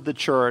members of the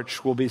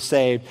church will be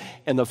saved.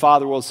 And the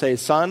Father will say,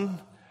 "Son,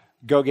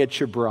 go get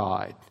your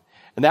bride."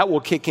 And that will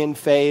kick in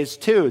phase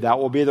 2. That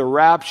will be the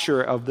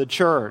rapture of the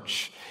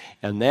church.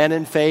 And then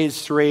in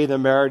phase 3, the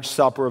marriage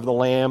supper of the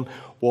Lamb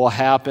will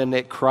happen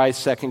at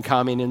Christ's second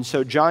coming. And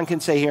so John can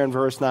say here in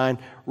verse 9,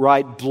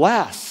 right,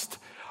 blessed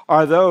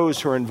are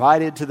those who are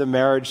invited to the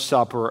marriage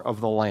supper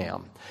of the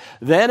Lamb.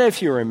 Then,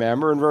 if you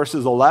remember, in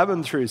verses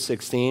 11 through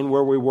 16,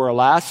 where we were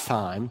last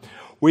time,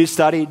 we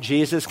studied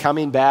Jesus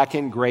coming back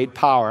in great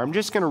power. I'm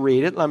just going to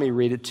read it. Let me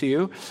read it to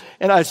you.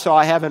 And I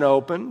saw heaven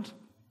opened,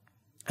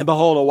 and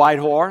behold, a white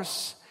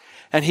horse,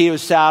 and he who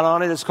sat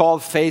on it is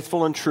called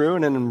Faithful and True,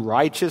 and in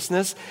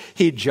righteousness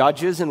he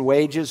judges and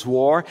wages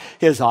war.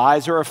 His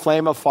eyes are a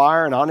flame of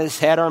fire, and on his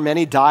head are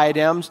many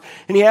diadems,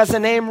 and he has a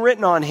name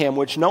written on him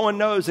which no one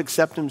knows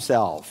except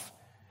himself.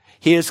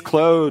 He is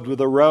clothed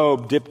with a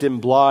robe dipped in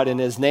blood, and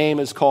his name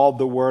is called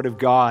the Word of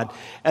God.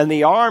 And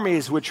the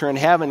armies which are in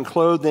heaven,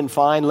 clothed in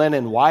fine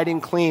linen, white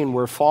and clean,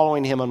 were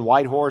following him on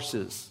white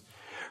horses.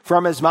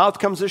 From his mouth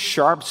comes a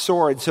sharp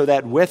sword, so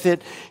that with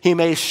it he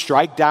may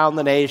strike down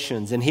the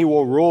nations, and he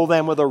will rule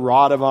them with a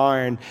rod of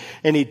iron.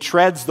 And he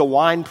treads the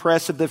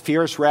winepress of the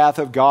fierce wrath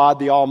of God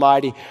the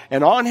Almighty.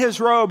 And on his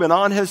robe and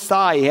on his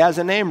thigh he has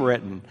a name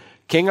written,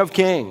 King of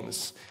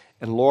Kings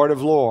and Lord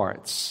of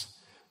Lords.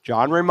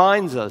 John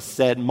reminds us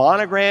that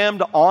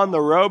monogrammed on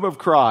the robe of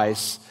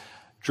Christ,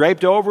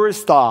 draped over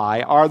his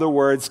thigh, are the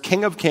words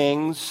King of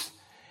Kings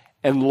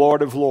and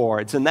Lord of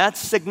Lords. And that's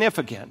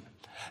significant,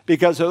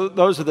 because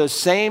those are the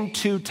same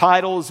two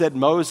titles that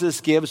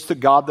Moses gives to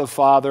God the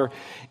Father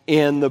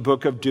in the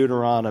book of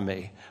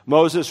Deuteronomy.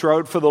 Moses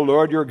wrote, "For the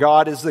Lord your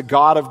God is the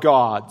God of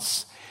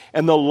gods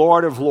and the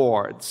Lord of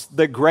lords,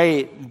 the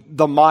great,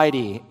 the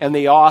mighty, and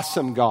the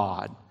awesome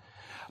God."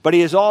 But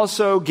he is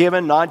also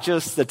given not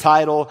just the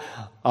title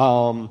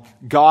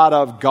God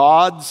of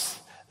gods,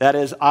 that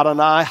is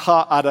Adonai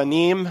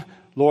Ha-Adonim,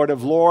 Lord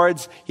of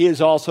lords. He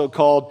is also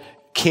called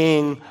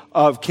King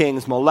of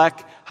kings,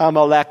 Melech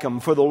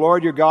HaMelekim. For the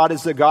Lord your God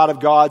is the God of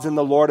gods and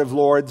the Lord of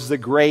lords, the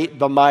great,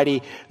 the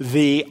mighty,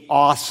 the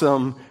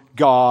awesome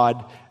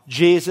God.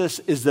 Jesus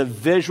is the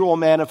visual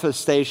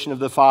manifestation of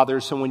the Father.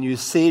 So when you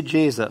see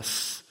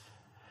Jesus,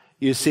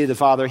 you see the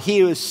Father. He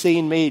who has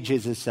seen me,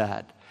 Jesus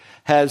said,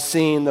 has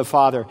seen the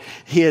Father.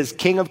 He is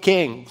King of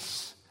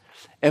kings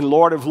and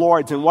Lord of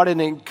lords. And what an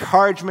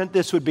encouragement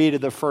this would be to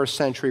the first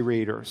century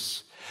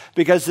readers,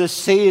 because the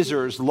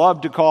Caesars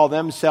loved to call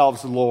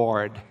themselves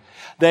Lord.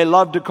 They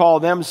loved to call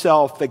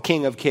themselves the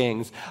King of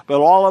Kings.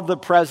 But all of the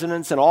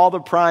presidents and all the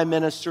prime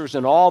ministers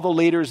and all the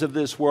leaders of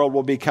this world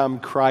will become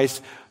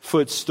Christ's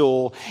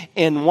footstool.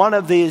 In one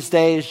of these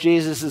days,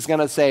 Jesus is going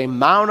to say,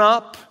 "Mount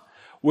up.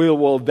 We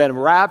will have been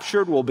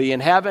raptured. We'll be in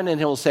heaven." And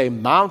he'll say,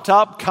 "Mount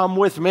up, come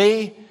with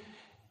me."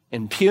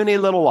 And puny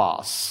little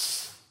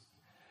us,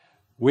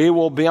 we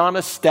will be on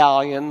a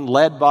stallion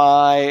led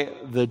by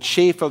the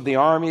chief of the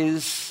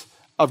armies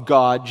of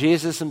God,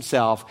 Jesus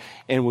himself,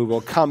 and we will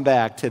come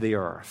back to the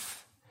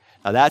earth.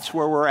 Now that's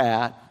where we're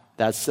at.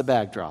 That's the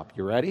backdrop.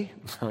 You ready?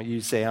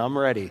 You say, "I'm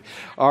ready."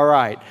 All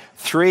right.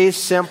 3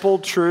 simple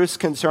truths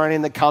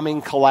concerning the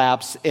coming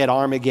collapse at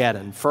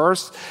Armageddon.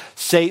 First,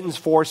 Satan's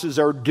forces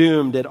are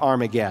doomed at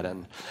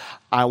Armageddon.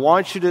 I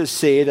want you to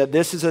see that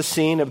this is a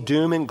scene of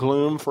doom and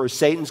gloom for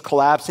Satan's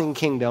collapsing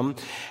kingdom,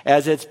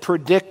 as it's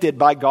predicted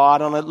by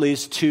God on at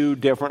least 2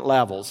 different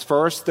levels.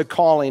 First, the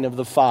calling of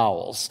the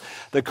fowls.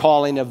 The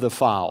calling of the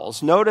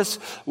fowls. Notice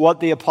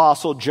what the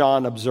Apostle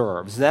John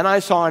observes. "Then I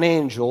saw an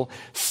angel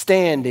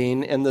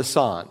standing in the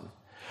sun."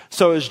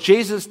 So as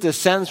Jesus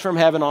descends from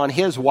heaven on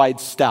his white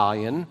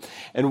stallion,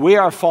 and we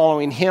are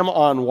following him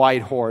on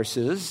white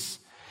horses,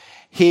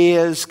 he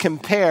is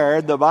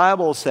compared, the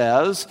Bible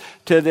says,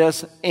 to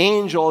this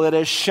angel that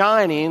is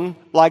shining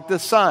like the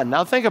sun.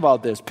 Now think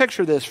about this.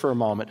 Picture this for a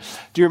moment.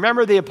 Do you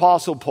remember the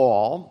Apostle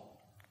Paul?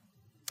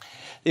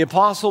 The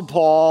Apostle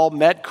Paul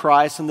met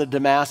Christ on the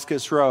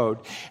Damascus Road.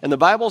 And the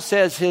Bible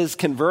says his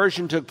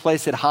conversion took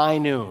place at high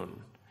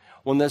noon,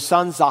 when the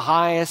sun's the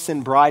highest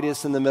and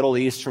brightest in the Middle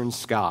Eastern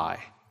sky.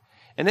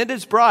 And it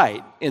is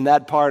bright in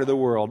that part of the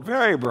world,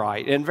 very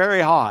bright and very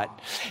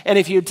hot. And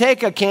if you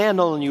take a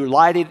candle and you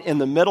light it in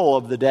the middle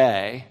of the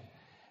day,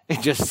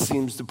 it just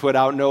seems to put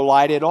out no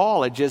light at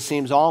all. It just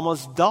seems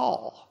almost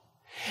dull.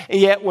 And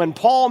yet when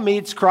Paul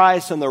meets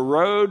Christ on the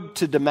road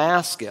to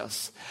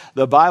Damascus,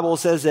 the Bible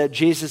says that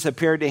Jesus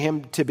appeared to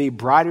him to be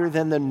brighter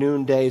than the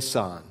noonday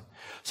sun.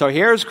 So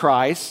here's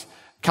Christ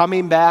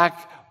coming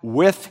back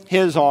with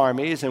his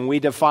armies, and we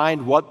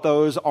defined what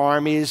those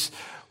armies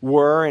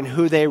were and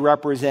who they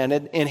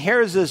represented. And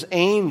here's this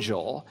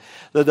angel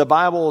that the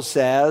Bible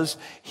says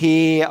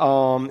he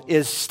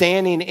is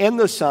standing in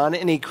the sun,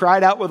 and he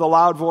cried out with a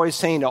loud voice,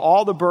 saying to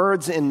all the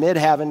birds in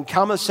mid-heaven,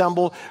 "Come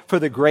assemble for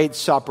the great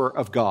supper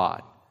of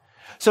God."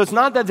 So it's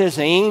not that this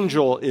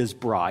angel is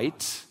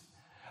bright,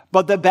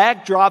 but the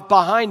backdrop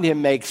behind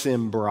him makes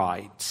him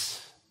bright.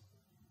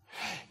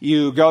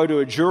 You go to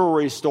a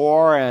jewelry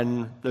store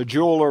and the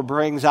jeweler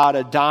brings out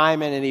a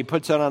diamond and he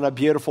puts it on a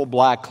beautiful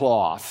black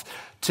cloth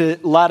to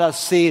let us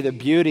see the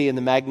beauty and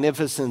the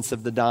magnificence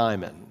of the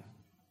diamond.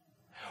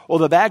 Well,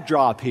 the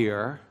backdrop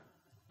here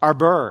are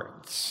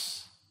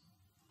birds.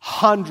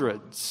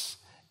 Hundreds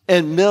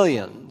and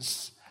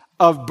millions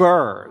of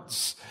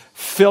birds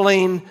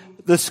filling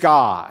the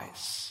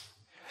skies.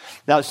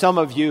 Now, some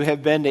of you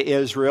have been to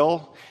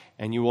Israel,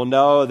 and you will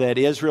know that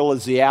Israel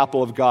is the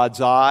apple of God's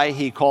eye.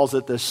 He calls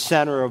it the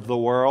center of the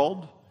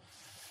world.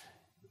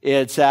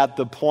 It's at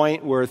the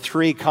point where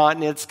 3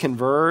 continents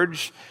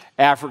converge: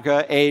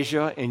 Africa,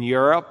 Asia, and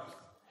Europe.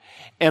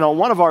 And on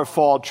one of our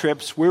fall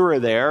trips, we were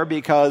there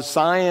because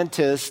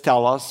scientists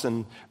tell us,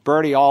 and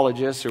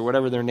birdiologists, or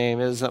whatever their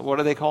name is, what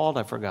are they called?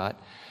 I forgot.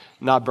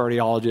 Not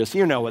birdiologists,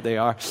 you know what they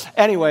are.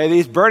 Anyway,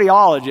 these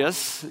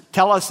birdiologists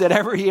tell us that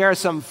every year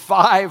some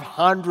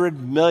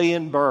 500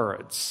 million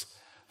birds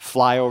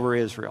fly over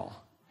Israel.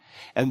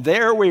 And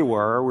there we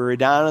were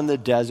down in the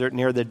desert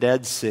near the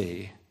Dead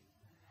Sea.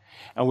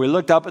 And we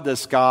looked up at the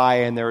sky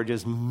and there were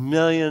just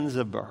millions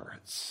of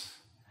birds.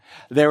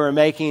 They were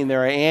making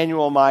their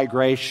annual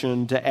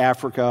migration to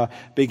Africa,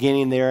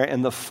 beginning there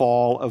in the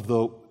fall of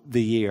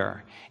the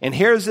year. And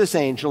here's this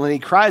angel, and he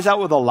cries out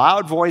with a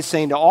loud voice,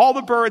 saying to all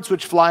the birds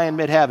which fly in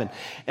mid-heaven.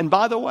 And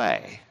by the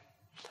way,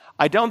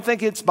 I don't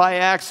think it's by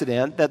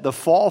accident that the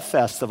fall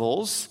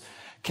festivals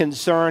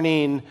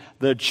concerning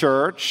the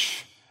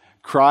church,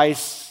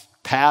 Christ's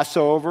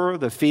Passover,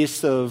 the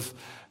Feast of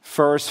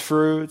First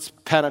Fruits,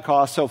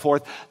 Pentecost, so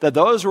forth, that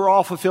those were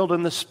all fulfilled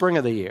in the spring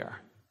of the year.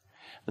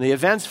 And the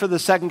events for the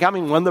second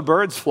coming, when the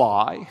birds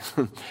fly,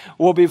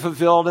 will be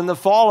fulfilled in the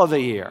fall of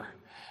the year.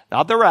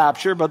 Not the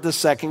rapture, but the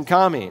second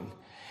coming.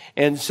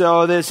 And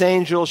so this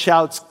angel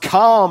shouts,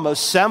 "Come,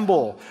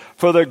 assemble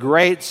for the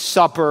great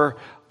supper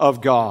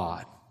of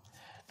God."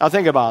 Now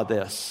think about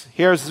this.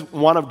 Here's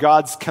one of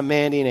God's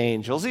commanding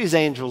angels. These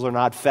angels are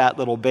not fat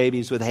little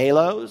babies with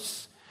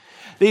halos.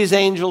 These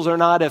angels are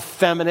not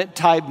effeminate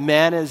type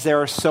men as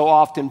they're so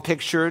often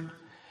pictured.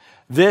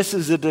 This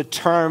is a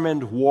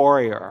determined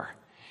warrior.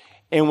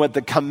 And with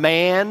the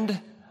command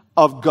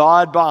of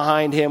God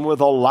behind him, with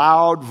a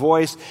loud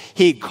voice,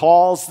 he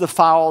calls the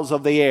fowls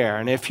of the air.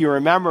 And if you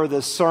remember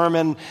the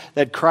sermon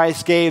that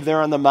Christ gave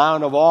there on the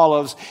Mount of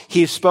Olives,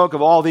 he spoke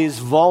of all these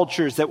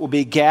vultures that will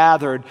be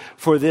gathered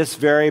for this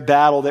very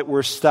battle that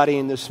we're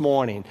studying this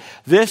morning.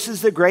 This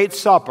is the great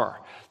supper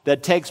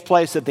that takes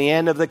place at the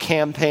end of the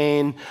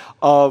campaign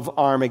of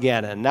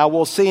Armageddon. Now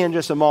we'll see in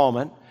just a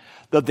moment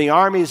that the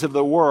armies of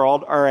the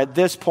world are at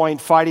this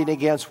point fighting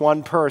against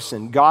one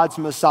person, God's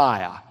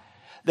Messiah.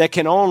 That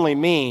can only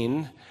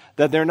mean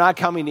that they're not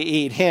coming to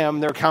eat him,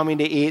 they're coming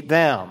to eat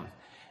them.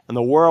 And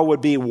the world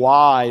would be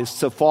wise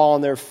to fall on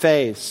their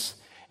face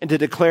and to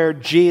declare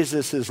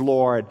Jesus as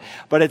Lord.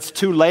 But it's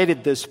too late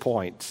at this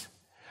point.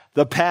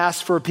 The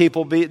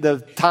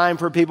time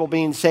for people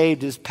being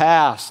saved is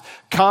past.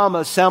 Come,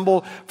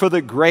 assemble for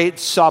the great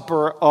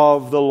supper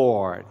of the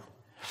Lord.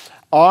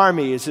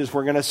 Armies, as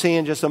we're going to see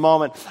in just a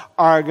moment,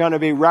 are going to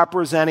be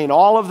representing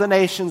all of the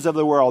nations of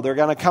the world. They're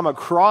going to come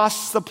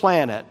across the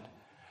planet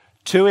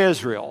to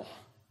Israel,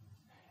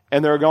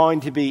 and they're going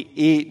to be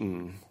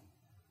eaten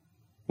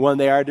when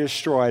they are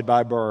destroyed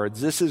by birds.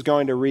 This is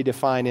going to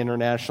redefine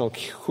international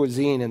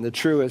cuisine in the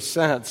truest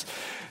sense.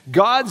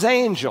 God's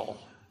angel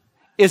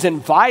is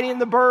inviting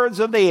the birds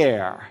of the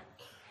air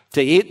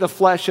to eat the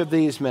flesh of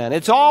these men.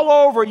 It's all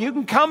over. You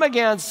can come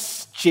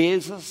against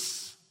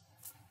Jesus,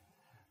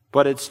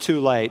 but it's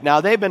too late. Now,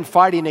 they've been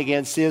fighting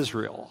against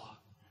Israel.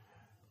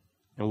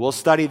 And we'll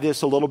study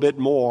this a little bit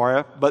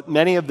more, but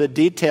many of the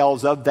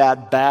details of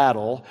that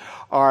battle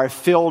are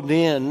filled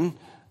in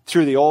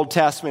through the Old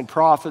Testament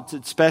prophets,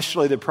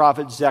 especially the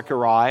prophet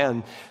Zechariah.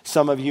 And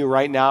some of you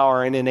right now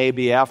are in an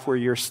ABF where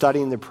you're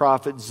studying the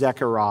prophet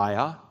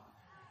Zechariah.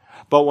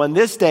 But when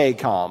this day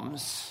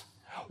comes,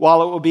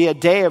 while it will be a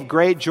day of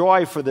great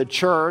joy for the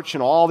church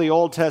and all the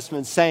Old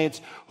Testament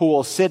saints who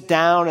will sit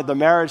down at the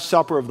marriage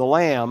supper of the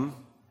Lamb,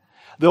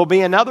 there'll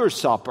be another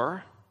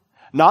supper.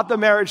 Not the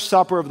marriage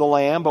supper of the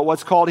Lamb, but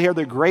what's called here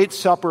the great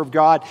supper of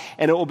God,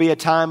 and it will be a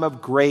time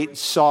of great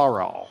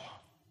sorrow.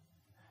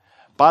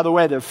 By the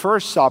way, the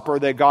first supper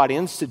that God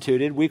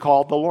instituted, we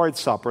call it the Lord's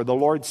Supper, the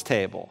Lord's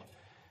table.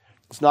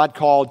 It's not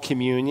called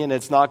communion.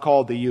 It's not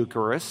called the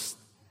Eucharist.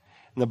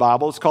 In the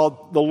Bible, it's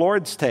called the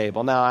Lord's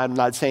table. Now, I'm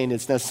not saying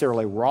it's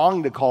necessarily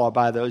wrong to call it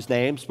by those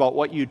names, but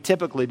what you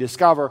typically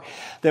discover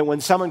that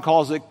when someone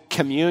calls it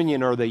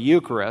communion or the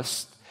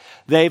Eucharist,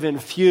 they've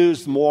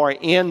infused more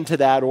into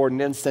that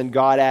ordinance than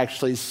God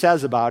actually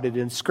says about it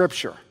in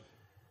Scripture.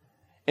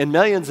 And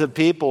millions of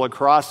people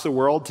across the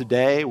world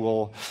today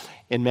will,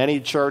 in many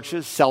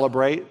churches,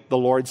 celebrate the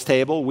Lord's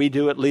table. We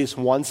do at least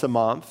once a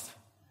month.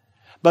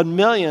 But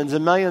millions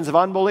and millions of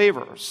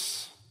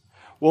unbelievers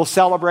will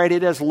celebrate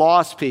it as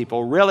lost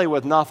people, really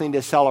with nothing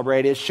to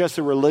celebrate. It's just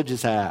a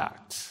religious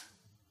act.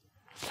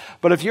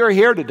 But if you're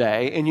here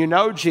today and you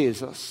know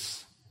Jesus,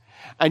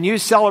 and you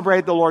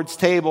celebrate the Lord's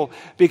table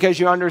because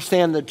you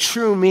understand the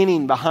true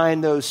meaning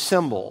behind those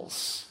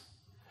symbols,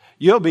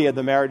 you'll be at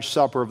the marriage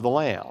supper of the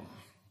Lamb.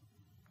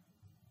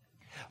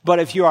 But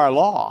if you are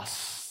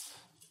lost,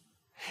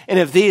 and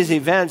if these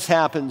events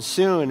happen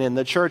soon and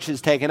the church is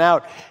taken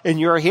out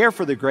and you're here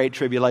for the great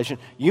tribulation,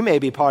 you may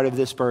be part of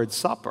this bird's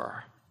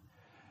supper.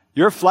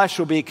 Your flesh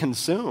will be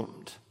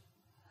consumed,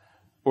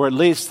 or at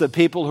least the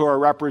people who are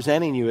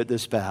representing you at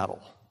this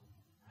battle.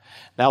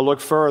 Now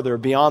look further.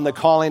 Beyond the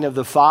calling of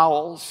the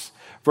fowls,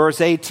 verse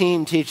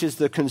 18 teaches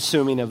the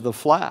consuming of the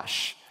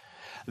flesh.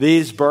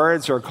 These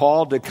birds are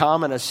called to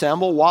come and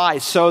assemble. Why?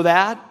 So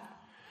that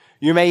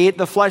you may eat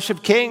the flesh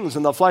of kings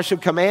and the flesh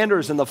of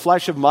commanders and the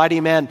flesh of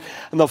mighty men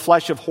and the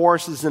flesh of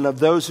horses and of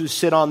those who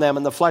sit on them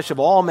and the flesh of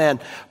all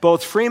men,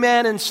 both free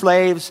men and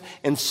slaves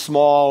and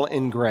small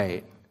and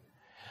great.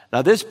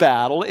 Now this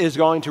battle is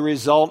going to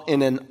result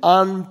in an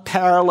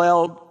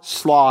unparalleled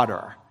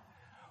slaughter,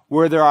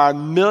 where there are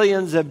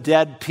millions of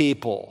dead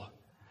people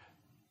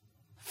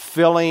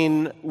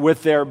filling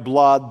with their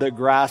blood the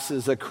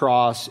grasses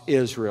across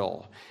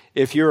Israel.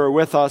 If you were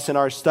with us in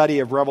our study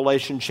of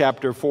Revelation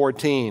chapter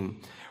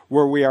 14,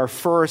 where we are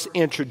first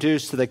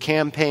introduced to the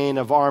campaign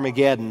of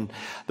Armageddon,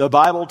 the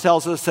Bible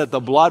tells us that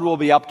the blood will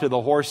be up to the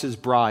horse's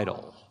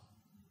bridle.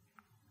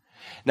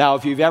 Now,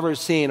 if you've ever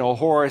seen a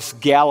horse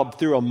gallop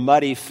through a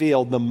muddy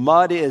field, the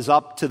mud is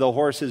up to the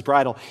horse's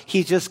bridle.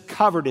 He's just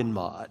covered in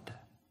mud.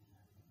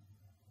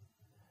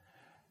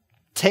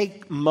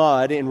 Take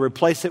mud and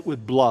replace it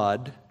with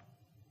blood.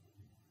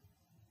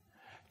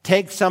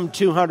 Take some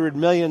 200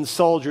 million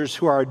soldiers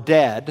who are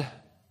dead,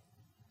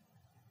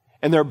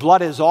 and their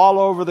blood is all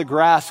over the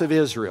grass of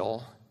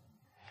Israel,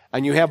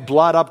 and you have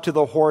blood up to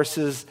the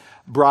horse's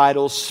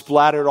bridles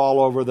splattered all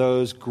over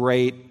those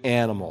great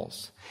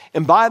animals.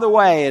 And by the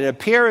way, it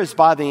appears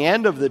by the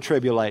end of the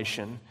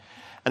tribulation,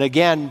 and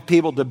again,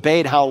 people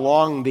debate how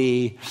long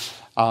the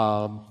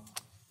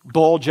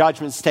bowl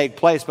judgments take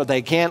place, but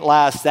they can't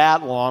last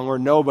that long or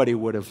nobody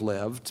would have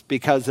lived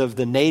because of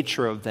the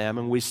nature of them,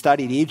 and we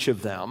studied each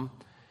of them.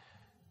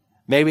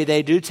 Maybe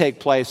they do take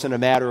place in a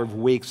matter of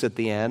weeks at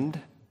the end.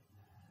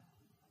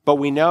 But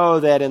we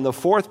know that in the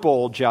fourth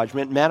bowl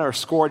judgment, men are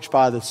scorched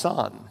by the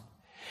sun.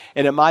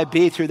 And it might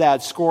be through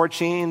that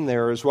scorching,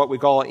 there's what we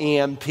call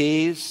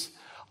EMPs,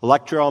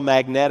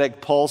 electromagnetic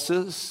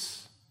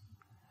pulses.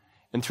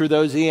 And through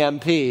those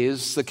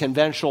EMPs, the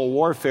conventional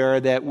warfare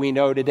that we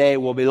know today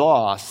will be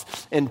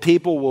lost. And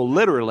people will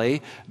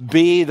literally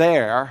be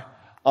there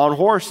on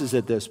horses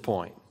at this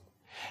point.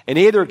 In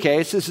either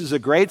case, this is a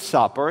great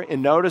supper.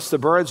 And notice the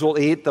birds will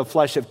eat the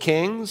flesh of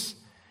kings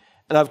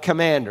and of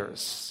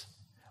commanders.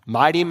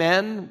 Mighty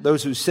men,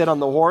 those who sit on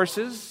the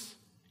horses,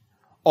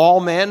 all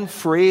men,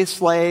 free,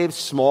 slaves,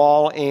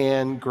 small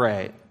and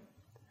great.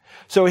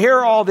 So here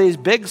are all these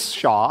big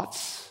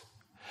shots,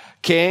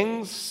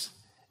 kings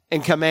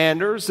and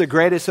commanders, the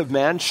greatest of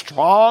men,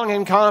 strong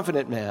and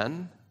confident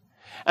men,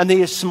 and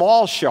these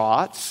small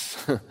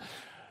shots,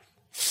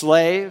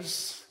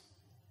 slaves,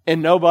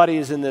 and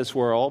nobodies in this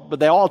world,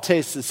 but they all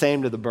taste the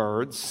same to the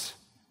birds.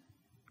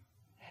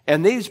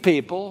 And these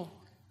people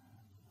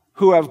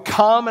who have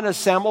come and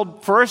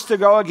assembled first to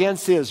go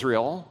against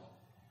Israel,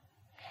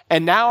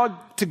 and now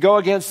to go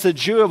against the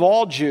Jew of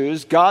all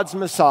Jews, God's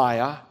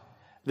Messiah,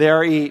 they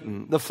are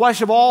eaten. The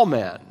flesh of all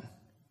men,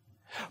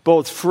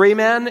 both free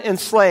men and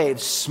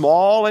slaves,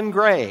 small and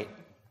great.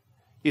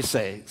 You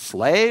say,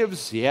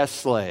 slaves? Yes,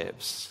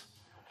 slaves.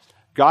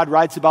 God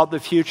writes about the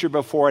future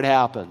before it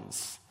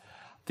happens.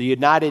 The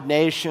United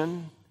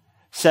Nations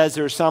says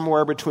there's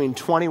somewhere between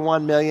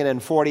 21 million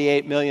and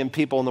 48 million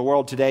people in the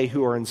world today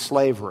who are in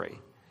slavery.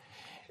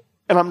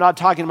 And I'm not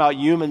talking about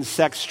human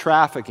sex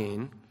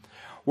trafficking.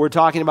 We're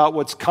talking about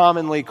what's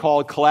commonly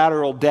called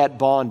collateral debt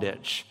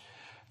bondage.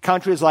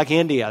 Countries like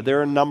India,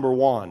 they're number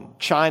one.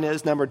 China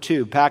is number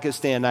two.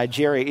 Pakistan,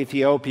 Nigeria,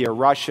 Ethiopia,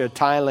 Russia,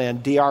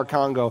 Thailand, DR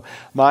Congo,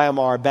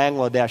 Myanmar,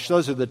 Bangladesh.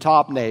 Those are the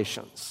top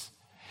nations.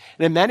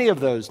 And in many of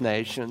those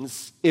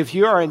nations, if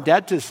you are in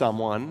debt to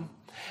someone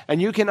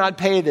and you cannot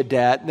pay the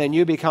debt, then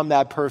you become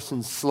that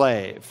person's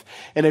slave.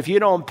 And if you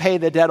don't pay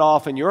the debt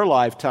off in your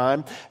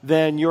lifetime,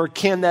 then your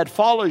kin that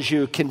follows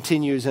you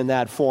continues in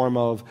that form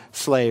of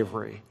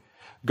slavery.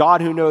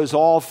 God, who knows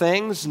all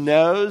things,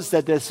 knows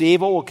that this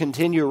evil will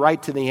continue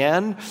right to the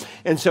end.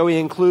 And so he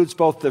includes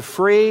both the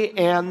free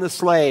and the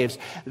slaves.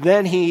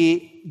 Then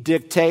he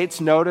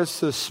dictates, notice,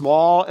 the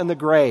small and the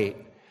great,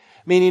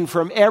 meaning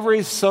from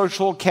every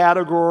social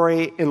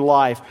category in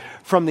life,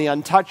 from the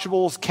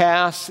untouchables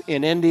caste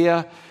in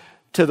India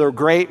to the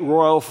great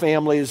royal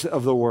families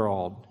of the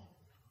world.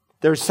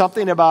 There's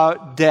something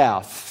about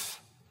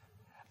death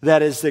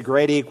that is the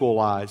great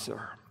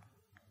equalizer.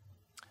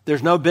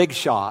 There's no big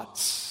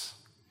shots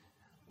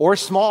or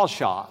small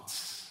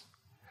shots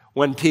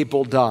when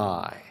people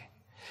die.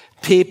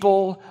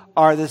 People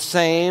are the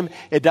same.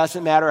 It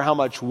doesn't matter how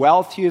much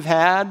wealth you've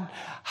had,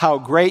 how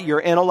great your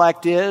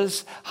intellect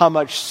is, how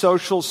much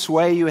social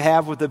sway you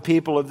have with the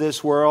people of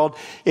this world.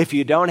 If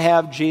you don't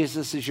have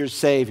Jesus as your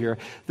Savior,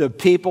 the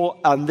people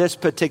on this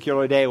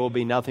particular day will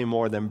be nothing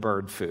more than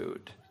bird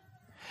food.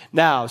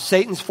 Now,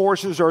 Satan's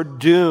forces are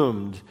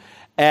doomed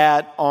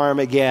at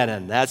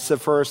Armageddon. That's the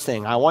first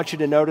thing. I want you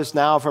to notice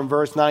now from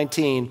verse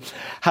 19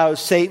 how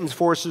Satan's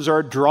forces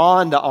are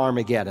drawn to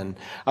Armageddon.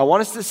 I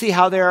want us to see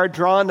how they are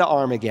drawn to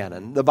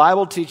Armageddon. The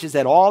Bible teaches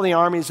that all the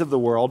armies of the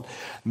world,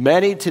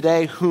 many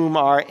today whom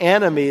are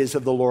enemies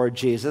of the Lord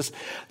Jesus,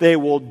 they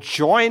will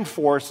join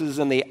forces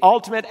in the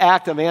ultimate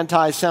act of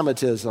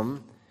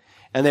anti-Semitism,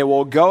 and they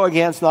will go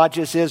against not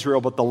just Israel,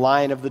 but the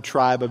Lion of the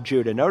tribe of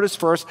Judah. Notice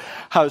first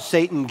how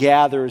Satan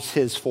gathers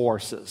his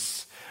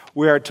forces.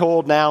 We are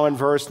told now in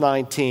verse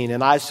 19,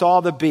 and I saw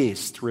the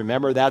beast.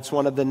 Remember, that's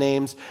one of the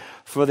names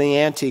for the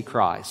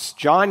Antichrist.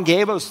 John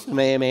gave us the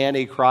name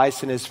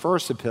Antichrist in his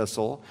first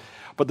epistle,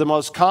 but the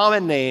most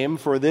common name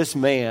for this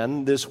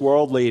man, this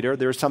world leader,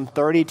 there's some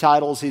 30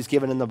 titles he's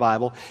given in the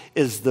Bible,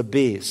 is the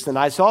beast. And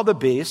I saw the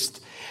beast,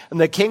 and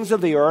the kings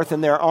of the earth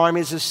and their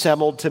armies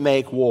assembled to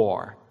make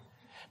war.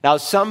 Now,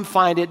 some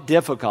find it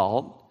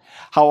difficult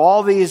how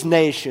all these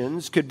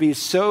nations could be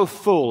so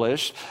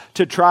foolish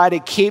to try to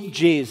keep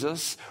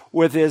Jesus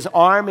with his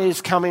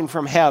armies coming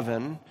from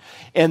heaven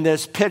in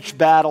this pitched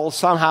battle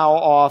somehow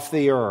off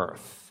the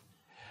earth.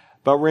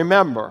 But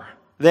remember,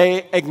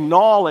 they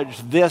acknowledge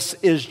this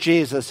is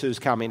Jesus who's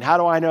coming. How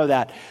do I know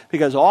that?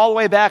 Because all the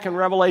way back in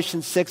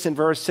Revelation 6 and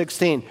verse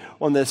 16,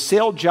 when the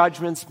sealed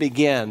judgments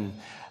begin,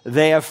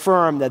 they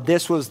affirm that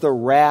this was the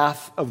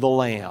wrath of the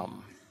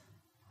Lamb.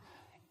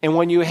 And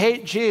when you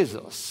hate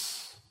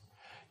Jesus,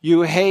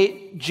 you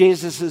hate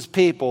Jesus'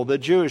 people, the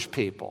Jewish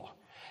people.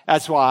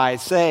 That's why I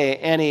say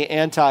any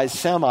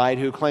anti-Semite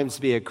who claims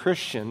to be a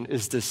Christian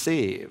is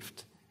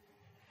deceived.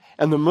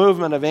 And the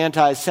movement of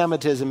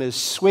anti-Semitism is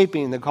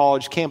sweeping the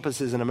college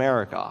campuses in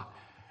America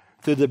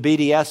through the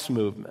BDS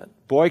movement.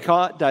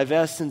 Boycott,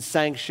 divest, and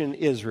sanction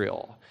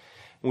Israel.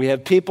 We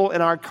have people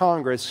in our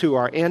Congress who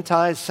are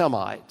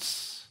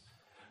anti-Semites,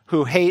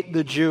 who hate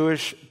the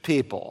Jewish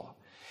people.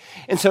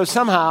 And so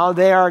somehow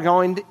they are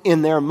going,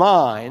 in their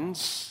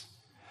minds,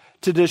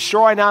 to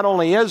destroy not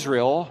only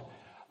Israel,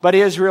 but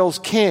Israel's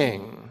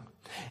king.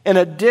 In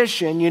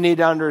addition, you need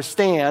to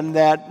understand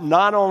that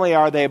not only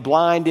are they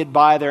blinded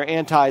by their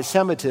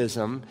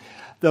anti-Semitism,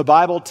 the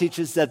Bible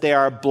teaches that they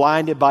are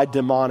blinded by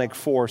demonic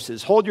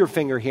forces. Hold your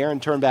finger here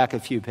and turn back a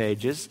few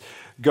pages.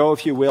 Go,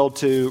 if you will,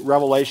 to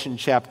Revelation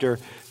chapter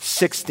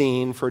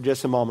 16 for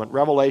just a moment.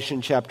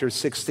 Revelation chapter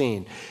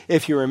 16.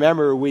 If you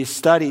remember, we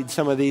studied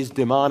some of these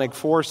demonic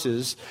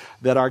forces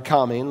that are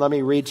coming. Let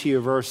me read to you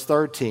verse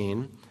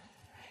 13.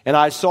 And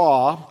I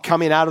saw,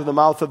 coming out of the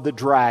mouth of the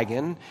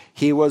dragon,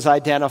 he was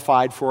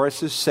identified for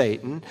us as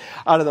Satan,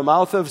 out of the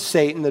mouth of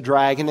Satan, the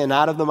dragon, and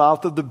out of the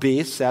mouth of the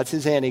beast, that's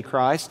his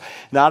Antichrist,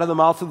 and out of the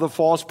mouth of the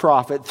false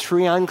prophet,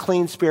 3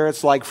 unclean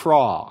spirits like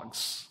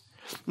frogs.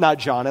 Now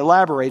John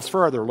elaborates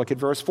further. Look at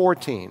verse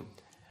 14.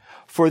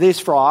 For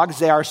these frogs,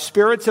 they are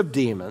spirits of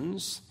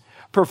demons,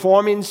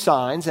 performing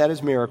signs, that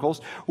is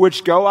miracles,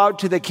 which go out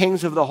to the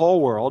kings of the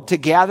whole world to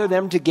gather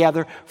them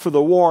together for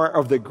the war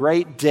of the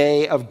great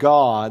day of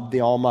God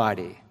the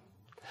Almighty.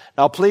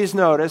 Now please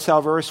notice how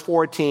verse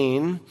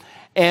 14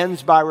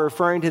 ends by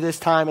referring to this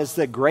time as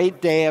the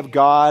great day of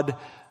God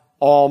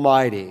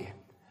Almighty.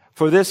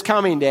 For this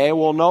coming day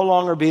will no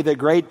longer be the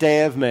great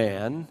day of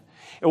man.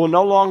 It will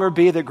no longer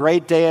be the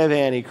great day of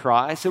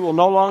Antichrist. It will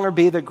no longer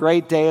be the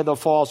great day of the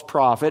false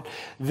prophet.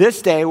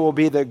 This day will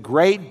be the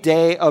great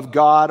day of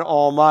God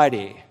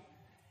Almighty.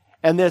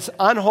 And this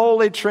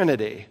unholy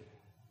Trinity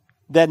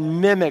that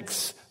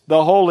mimics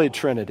the Holy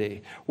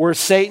Trinity, where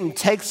Satan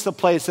takes the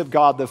place of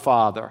God the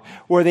Father,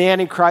 where the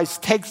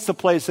Antichrist takes the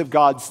place of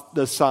God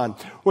the Son,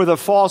 where the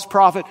false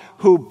prophet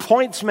who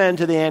points men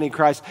to the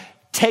Antichrist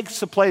takes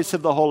the place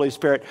of the Holy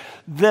Spirit.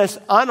 This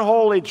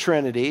unholy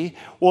Trinity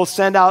will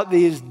send out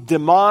these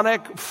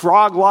demonic,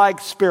 frog-like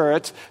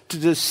spirits to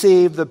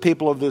deceive the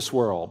people of this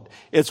world.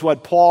 It's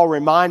what Paul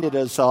reminded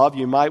us of.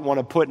 You might want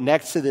to put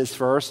next to this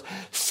verse,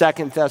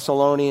 2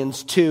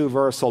 Thessalonians 2,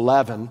 verse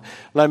 11.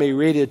 Let me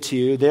read it to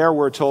you. There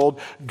we're told,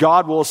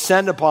 God will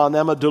send upon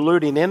them a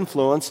deluding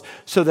influence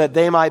so that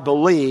they might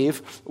believe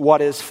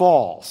what is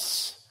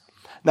false.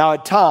 Now,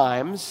 at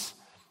times,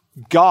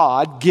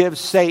 God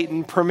gives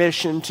Satan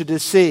permission to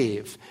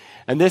deceive.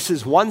 And this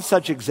is one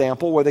such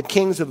example where the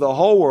kings of the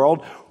whole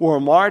world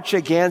will march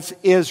against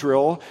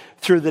Israel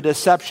through the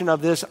deception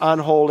of this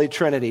unholy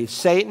Trinity.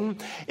 Satan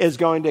is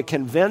going to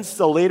convince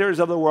the leaders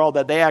of the world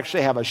that they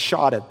actually have a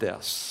shot at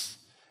this.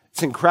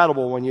 It's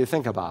incredible when you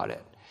think about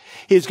it.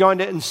 He's going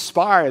to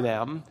inspire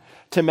them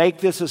to make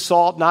this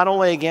assault not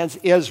only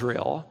against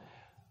Israel,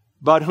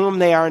 but whom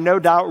they are no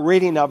doubt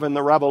reading of in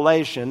the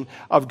Revelation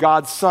of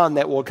God's Son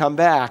that will come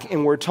back.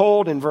 And we're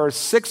told in verse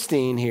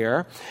 16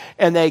 here,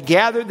 and they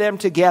gathered them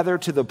together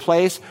to the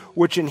place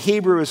which in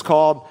Hebrew is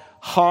called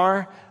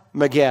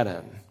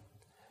Armageddon.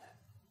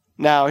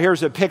 Now,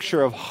 here's a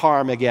picture of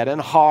Armageddon.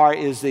 Har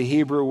is the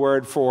Hebrew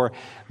word for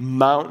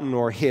mountain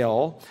or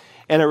hill,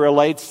 and it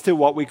relates to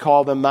what we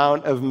call the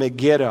Mount of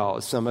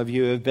Megiddo. Some of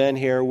you have been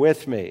here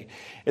with me.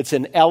 It's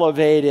an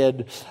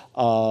elevated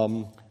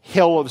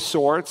hill of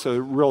sorts,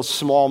 a real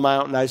small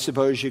mountain, I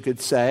suppose you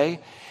could say,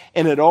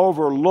 and it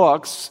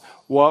overlooks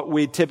what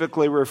we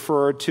typically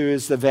refer to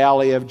as the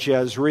Valley of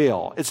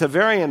Jezreel. It's a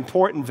very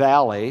important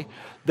valley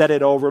that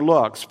it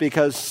overlooks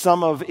because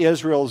some of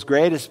Israel's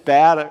greatest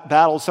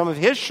battles, some of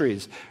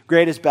history's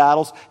greatest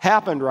battles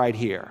happened right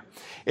here.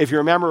 If you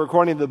remember,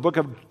 according to the book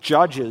of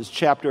Judges,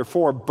 chapter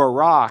 4,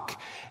 Barak,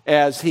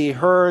 as he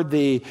heard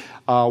the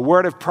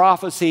word of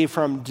prophecy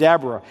from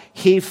Deborah,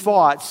 he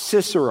fought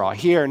Sisera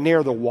here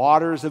near the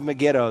waters of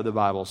Megiddo, the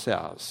Bible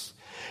says.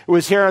 It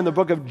was here in the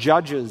book of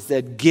Judges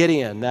that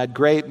Gideon, that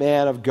great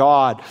man of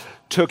God,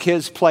 took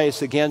his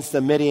place against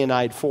the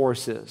Midianite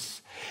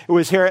forces. It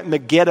was here at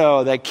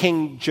Megiddo that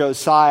King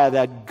Josiah,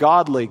 that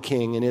godly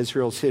king in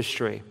Israel's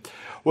history,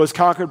 was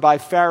conquered by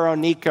Pharaoh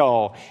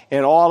Necho,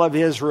 and all of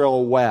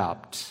Israel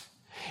wept.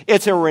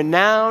 It's a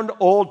renowned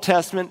Old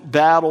Testament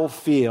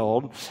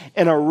battlefield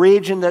in a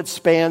region that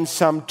spans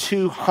some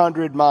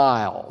 200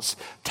 miles.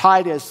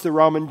 Titus, the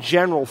Roman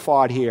general,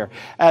 fought here,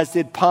 as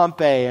did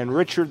Pompey and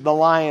Richard the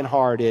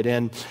Lionhearted.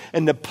 And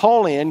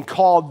Napoleon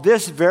called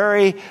this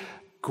very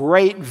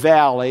great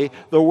valley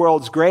the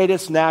world's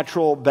greatest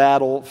natural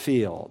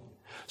battlefield.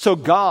 So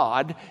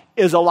God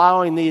is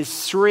allowing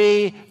these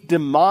three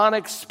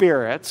demonic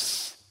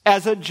spirits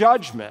as a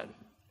judgment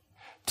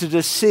to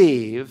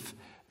deceive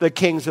the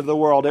kings of the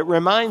world. It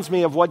reminds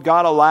me of what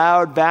God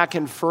allowed back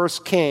in 1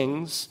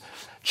 Kings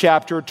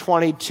chapter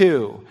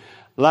 22.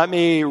 Let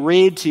me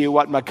read to you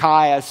what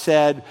Micaiah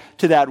said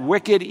to that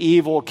wicked,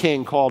 evil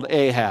king called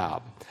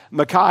Ahab.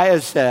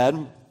 Micaiah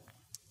said,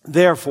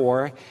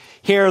 "Therefore,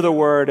 hear the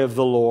word of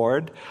the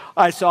Lord.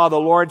 I saw the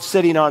Lord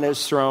sitting on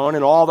his throne,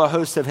 and all the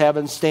hosts of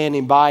heaven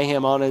standing by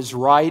him on his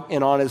right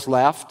and on his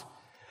left.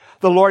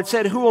 The Lord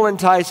said, who will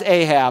entice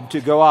Ahab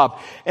to go up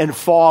and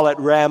fall at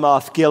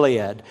Ramoth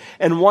Gilead?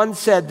 And one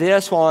said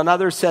this, while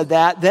another said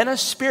that. Then a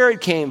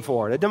spirit came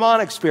forward, a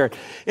demonic spirit,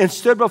 and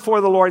stood before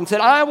the Lord and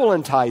said, I will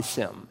entice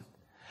him.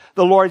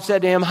 The Lord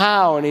said to him,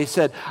 how? And he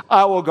said,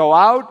 I will go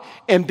out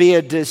and be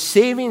a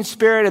deceiving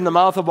spirit in the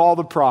mouth of all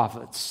the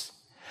prophets.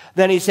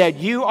 Then he said,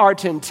 you are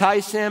to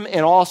entice him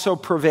and also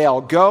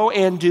prevail. Go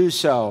and do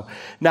so.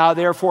 Now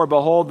therefore,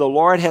 behold, the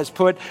Lord has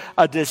put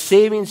a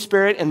deceiving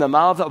spirit in the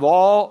mouth of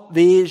all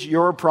these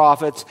your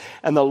prophets,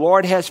 and the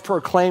Lord has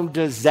proclaimed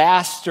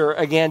disaster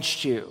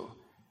against you."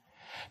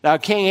 Now,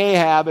 King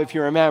Ahab, if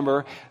you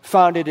remember,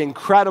 found it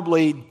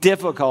incredibly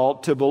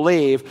difficult to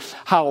believe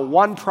how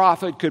one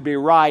prophet could be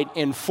right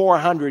and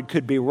 400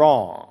 could be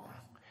wrong.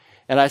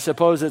 And I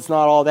suppose it's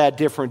not all that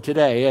different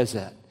today, is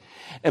it?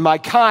 And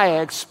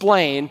Micaiah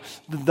explained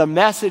the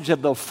message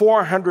of the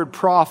 400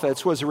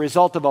 prophets was a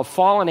result of a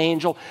fallen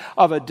angel,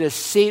 of a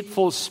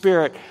deceitful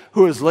spirit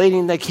who was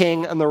leading the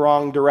king in the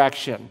wrong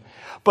direction.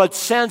 But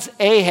since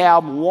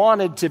Ahab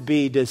wanted to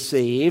be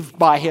deceived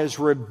by his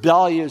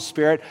rebellious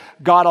spirit,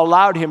 God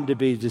allowed him to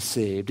be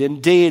deceived.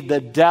 Indeed,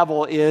 the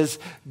devil is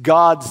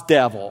God's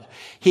devil.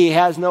 He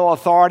has no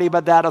authority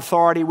but that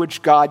authority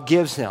which God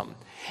gives him.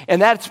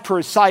 And that's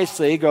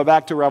precisely, go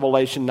back to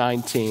Revelation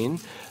 19,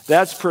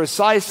 that's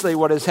precisely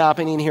what is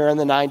happening here in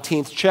the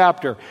 19th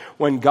chapter,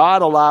 when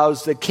God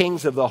allows the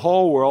kings of the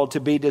whole world to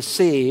be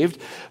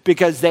deceived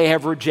because they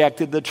have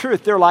rejected the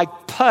truth. They're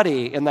like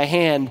putty in the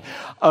hand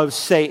of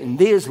Satan.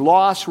 These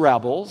lost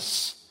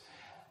rebels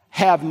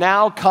have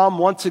now come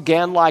once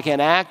again like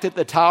an act at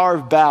the Tower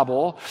of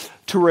Babel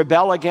to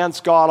rebel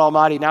against God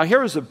Almighty. Now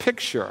here's a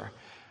picture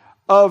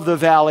of the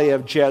Valley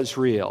of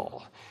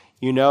Jezreel.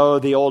 You know,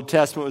 the Old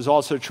Testament was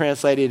also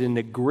translated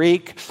into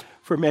Greek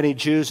for many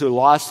Jews who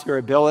lost their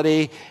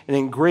ability. And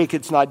in Greek,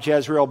 it's not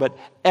Jezreel, but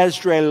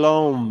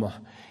Esdraelon.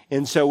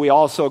 And so we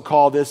also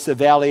call this the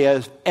Valley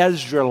of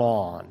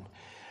Esdraelon.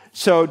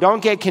 So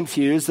don't get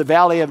confused. The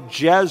Valley of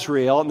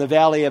Jezreel and the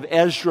Valley of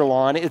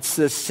Esdraelon, it's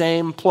the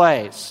same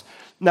place.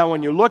 Now,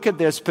 when you look at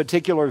this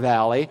particular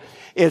valley,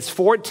 it's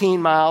 14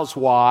 miles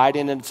wide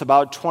and it's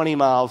about 20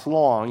 miles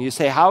long. You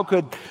say, how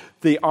could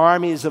the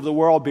armies of the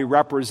world be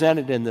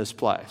represented in this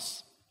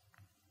place?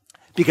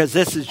 Because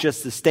this is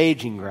just the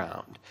staging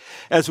ground.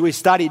 As we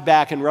studied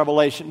back in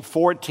Revelation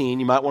 14,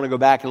 you might want to go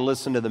back and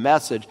listen to the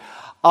message,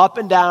 up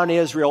and down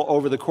Israel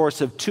over the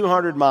course of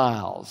 200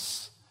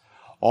 miles,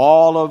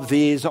 all of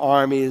these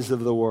armies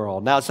of the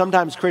world. Now,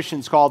 sometimes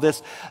Christians call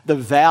this the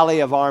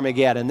Valley of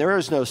Armageddon. There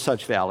is no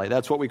such valley.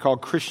 That's what we call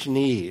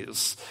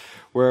Christianese,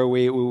 where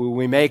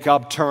we make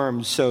up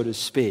terms, so to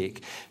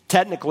speak.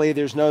 Technically,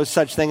 there's no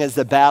such thing as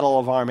the Battle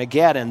of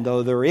Armageddon,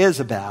 though there is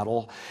a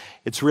battle.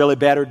 It's really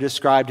better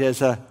described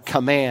as a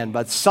command.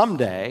 But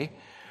someday,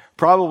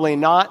 probably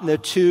not in the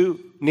too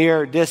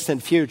near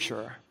distant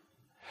future,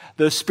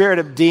 the spirit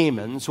of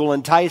demons will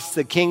entice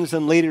the kings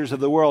and leaders of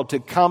the world to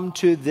come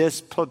to this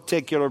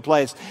particular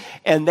place,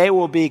 and they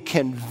will be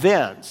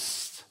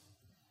convinced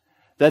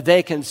that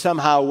they can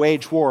somehow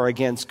wage war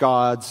against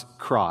God's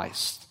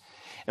Christ.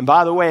 And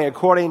by the way,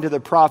 according to the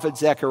prophet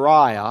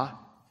Zechariah,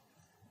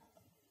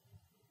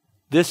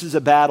 this is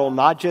a battle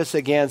not just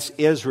against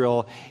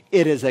Israel,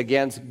 it is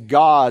against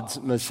God's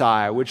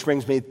Messiah, which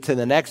brings me to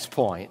the next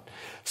point.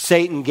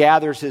 Satan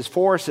gathers his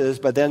forces,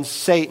 but then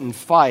Satan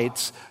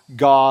fights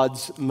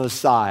God's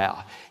Messiah.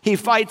 He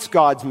fights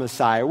God's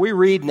Messiah. We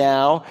read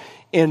now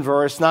in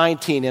verse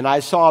 19, and I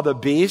saw the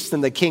beast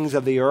and the kings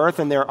of the earth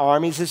and their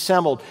armies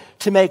assembled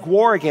to make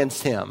war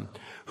against him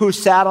who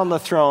sat on the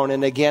throne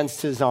and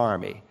against his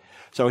army.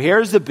 So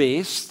here's the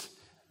beast,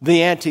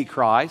 the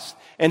Antichrist,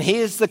 and he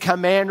is the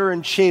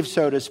commander-in-chief,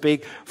 so to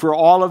speak, for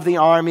all of the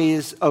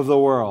armies of the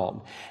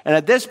world. And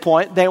at this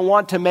point, they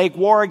want to make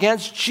war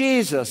against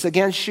Jesus,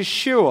 against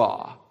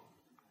Yeshua.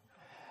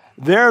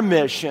 Their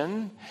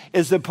mission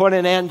is to put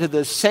an end to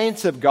the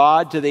saints of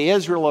God, to the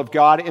Israel of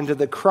God, and to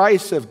the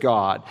Christ of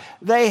God.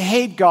 They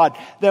hate God.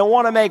 They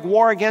want to make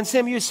war against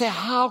him. You say,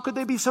 how could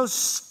they be so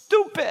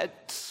stupid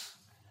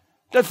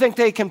to think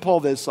they can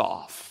pull this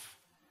off?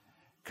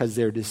 Because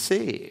they're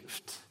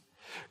deceived.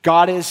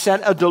 God has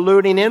sent a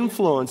deluding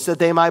influence that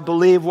they might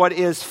believe what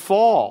is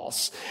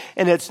false.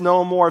 And it's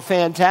no more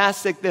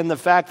fantastic than the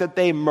fact that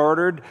they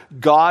murdered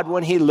God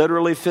when he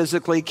literally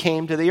physically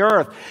came to the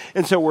earth.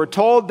 And so we're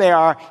told they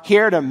are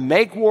here to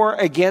make war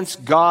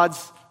against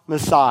God's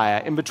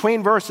Messiah. In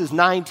between verses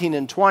 19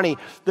 and 20,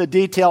 the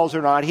details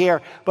are not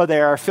here, but they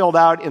are filled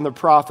out in the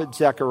prophet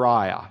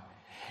Zechariah.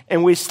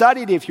 And we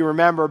studied, if you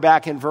remember,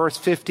 back in verse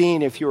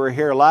 15, if you were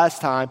here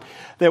last time,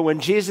 that when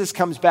Jesus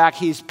comes back,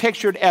 he's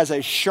pictured as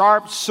a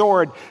sharp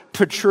sword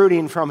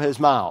protruding from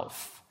his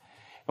mouth.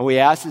 And we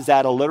asked, is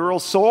that a literal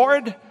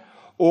sword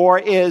or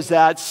is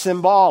that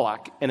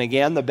symbolic? And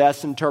again, the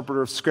best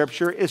interpreter of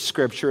Scripture is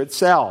Scripture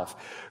itself.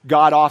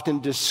 God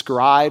often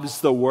describes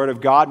the Word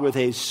of God with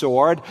a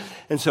sword.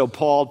 And so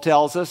Paul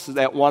tells us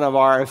that one of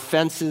our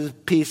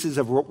offensive pieces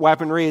of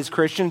weaponry as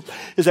Christians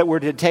is that we're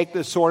to take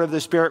the sword of the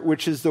Spirit,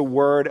 which is the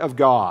Word of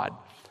God.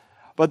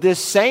 But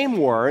this same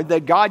Word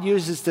that God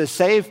uses to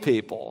save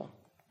people,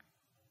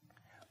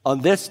 on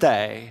this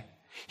day,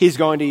 he's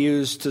going to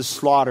use to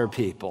slaughter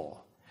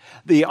people.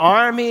 The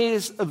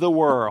armies of the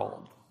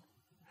world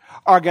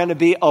are going to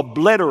be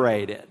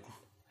obliterated.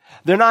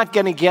 They're not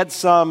going to get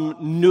some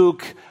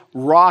nuke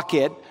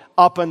rocket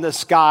up in the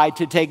sky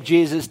to take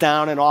Jesus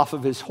down and off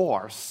of his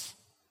horse.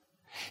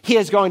 He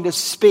is going to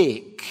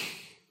speak.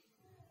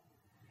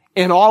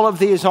 And all of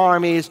these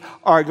armies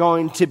are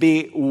going to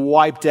be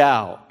wiped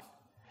out.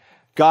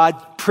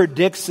 God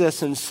predicts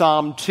this in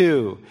Psalm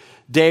 2.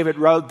 David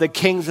wrote, the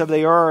kings of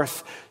the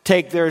earth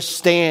take their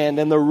stand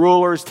and the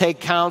rulers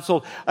take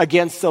counsel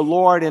against the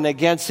Lord and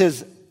against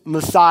his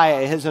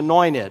Messiah, his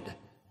anointed.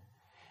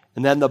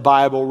 And then the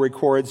Bible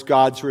records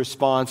God's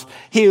response.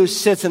 He who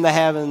sits in the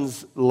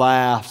heavens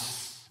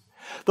laughs.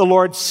 The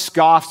Lord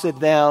scoffs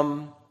at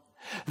them.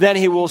 Then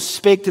he will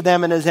speak to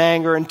them in his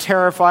anger and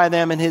terrify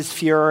them in his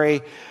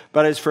fury.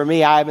 But as for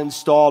me, I have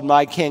installed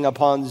my king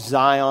upon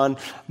Zion,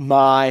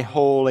 my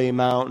holy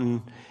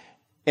mountain.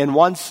 In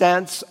one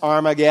sense,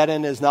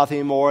 Armageddon is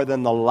nothing more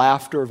than the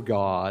laughter of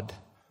God.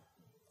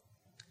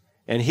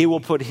 And he will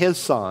put his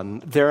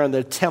son there on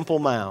the Temple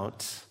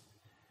Mount,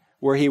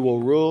 where he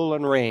will rule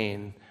and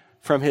reign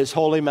from his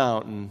holy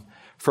mountain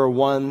for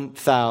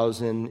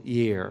 1,000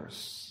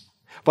 years.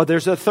 But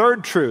there's a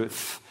third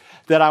truth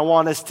that I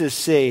want us to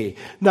see.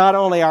 Not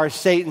only are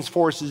Satan's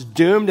forces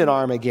doomed in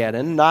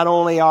Armageddon, not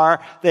only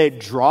are they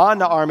drawn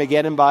to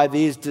Armageddon by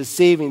these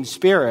deceiving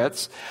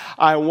spirits,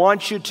 I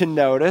want you to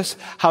notice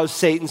how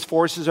Satan's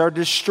forces are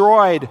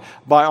destroyed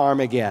by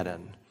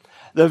Armageddon.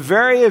 The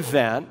very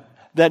event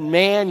that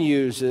man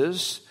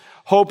uses,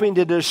 hoping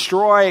to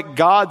destroy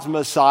God's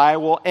Messiah,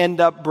 will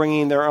end up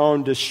bringing their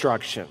own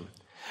destruction.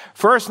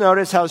 First,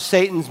 notice how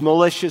Satan's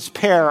malicious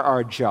pair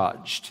are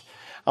judged.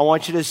 I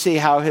want you to see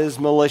how his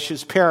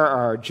malicious pair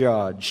are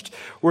judged.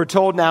 We're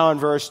told now in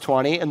verse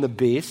 20, and the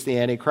beast, the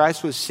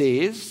Antichrist, was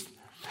seized,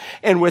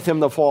 and with him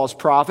the false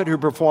prophet who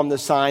performed the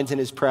signs in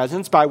his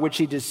presence, by which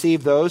he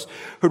deceived those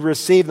who had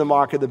received the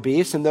mark of the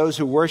beast and those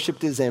who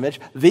worshipped his image.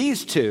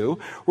 These two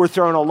were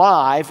thrown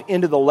alive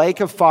into the lake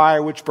of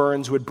fire which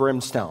burns with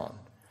brimstone.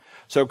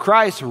 So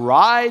Christ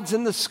rides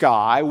in the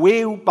sky,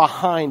 we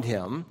behind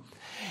him,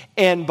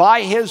 and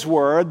by his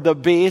word, the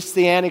beast,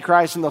 the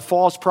Antichrist, and the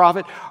false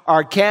prophet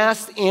are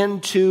cast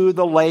into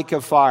the lake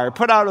of fire.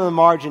 Put out on the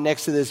margin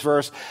next to this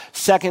verse,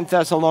 2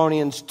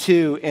 Thessalonians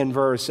 2 in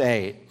verse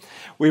 8.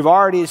 We've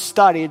already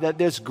studied that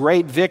this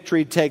great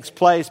victory takes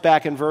place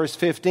back in verse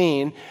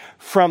 15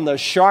 from the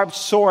sharp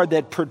sword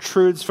that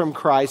protrudes from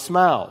Christ's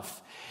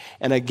mouth.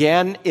 And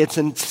again, it's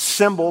a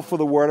symbol for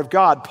the Word of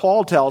God.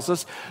 Paul tells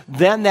us,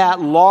 then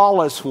that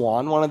lawless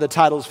one of the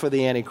titles for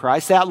the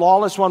Antichrist, that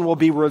lawless one will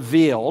be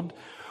revealed,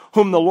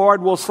 whom the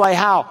Lord will slay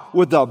how?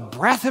 With the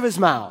breath of his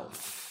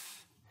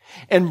mouth,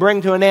 and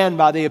bring to an end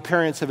by the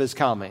appearance of his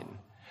coming.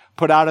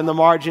 Put out in the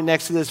margin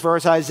next to this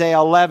verse, Isaiah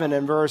 11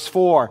 and verse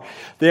 4.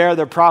 There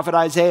the prophet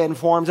Isaiah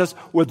informs us,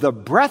 with the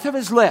breath of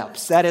his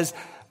lips, that is,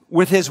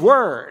 with his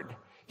word,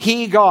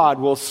 he, God,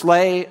 will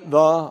slay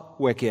the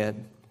wicked.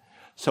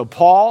 So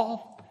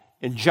Paul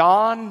and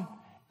John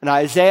and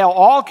Isaiah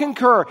all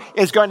concur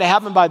it's going to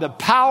happen by the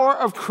power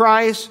of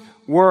Christ's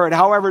word.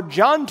 However,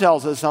 John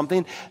tells us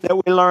something that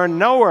we learn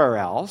nowhere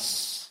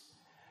else,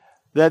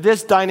 that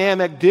this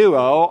dynamic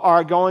duo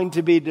are going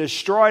to be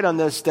destroyed on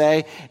this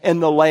day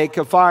in the lake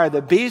of fire.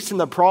 The beast and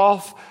the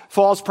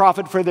false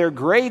prophet, for their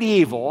great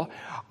evil,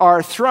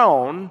 are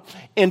thrown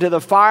into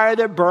the fire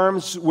that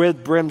burns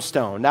with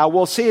brimstone. Now,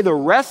 we'll see the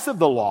rest of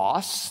the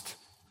lost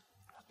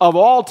of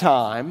all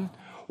time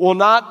will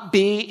not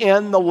be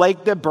in the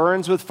lake that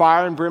burns with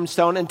fire and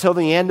brimstone until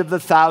the end of the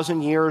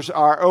 1,000 years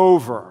are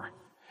over.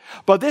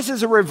 But this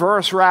is a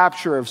reverse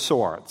rapture of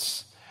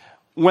sorts.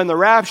 When the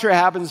rapture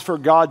happens for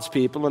God's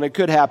people, and it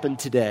could happen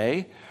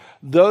today,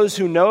 those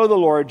who know the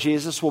Lord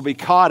Jesus will be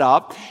caught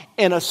up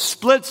in a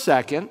split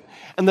second,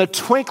 in the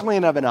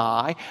twinkling of an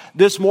eye.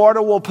 This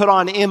mortal will put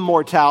on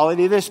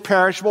immortality, this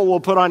perishable will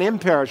put on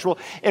imperishable,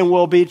 and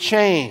will be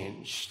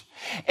changed.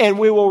 And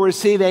we will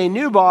receive a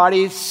new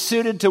body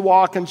suited to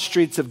walk in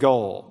streets of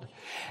gold.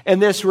 In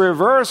this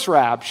reverse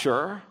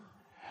rapture,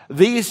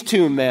 these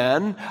two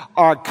men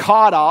are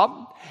caught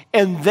up,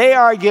 and they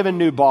are given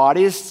new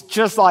bodies,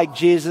 just like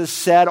Jesus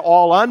said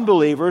all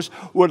unbelievers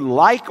would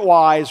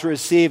likewise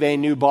receive a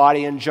new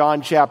body in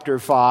John chapter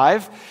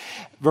 5.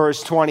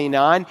 Verse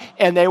 29,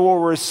 and they will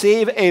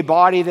receive a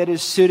body that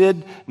is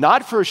suited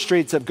not for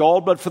streets of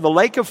gold, but for the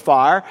lake of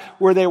fire,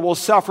 where they will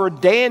suffer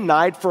day and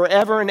night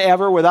forever and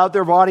ever without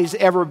their bodies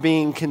ever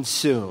being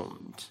consumed.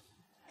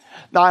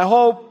 Now, I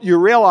hope you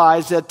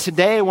realize that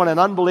today when an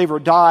unbeliever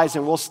dies,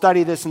 and we'll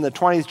study this in the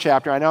 20th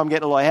chapter, I know I'm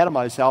getting a little ahead of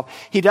myself,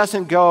 he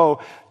doesn't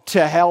go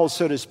to hell,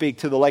 so to speak,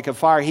 to the lake of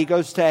fire. He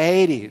goes to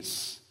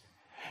Hades.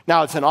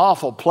 Now, it's an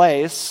awful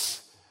place.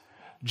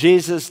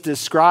 Jesus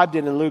described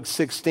it in Luke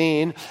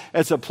 16.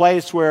 It's a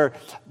place where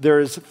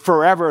there's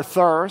forever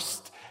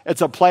thirst.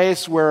 It's a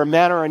place where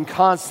men are in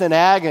constant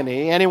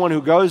agony. Anyone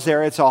who goes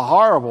there, it's a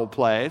horrible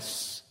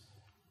place.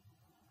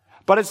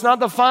 But it's not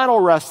the final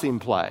resting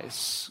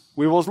place.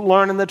 We will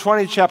learn in the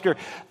 20th chapter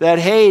that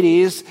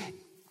Hades,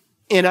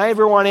 and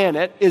everyone in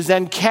it, is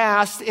then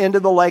cast into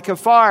the lake of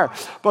fire.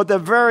 But the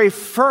very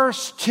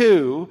first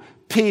two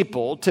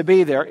people to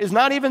be there is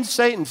not even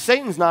Satan.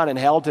 Satan's not in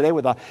hell today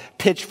with a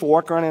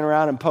pitchfork running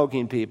around and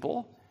poking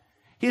people.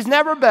 He's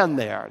never been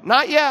there.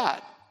 Not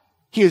yet.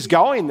 He is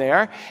going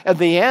there at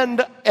the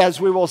end, as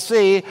we will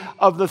see,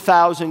 of the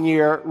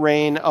 1,000-year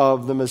reign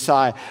of the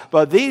Messiah.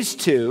 But these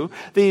two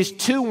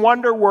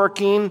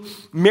wonder-working,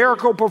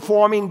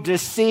 miracle-performing,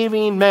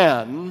 deceiving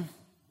men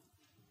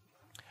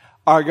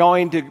are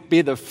going to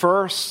be the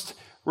first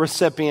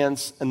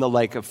recipients in the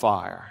lake of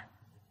fire.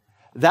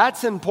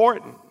 That's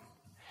important.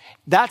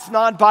 That's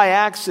not by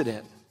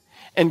accident.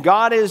 And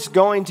God is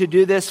going to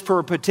do this for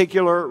a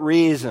particular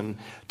reason.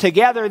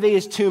 Together,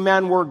 these two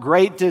men were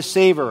great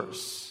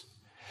deceivers.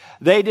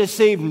 They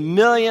deceived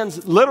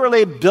millions,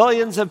 literally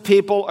billions of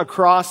people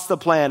across the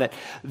planet.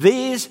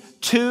 These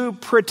two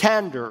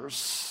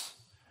pretenders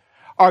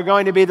are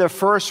going to be the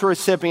first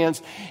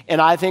recipients.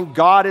 And I think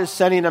God is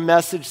sending a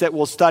message that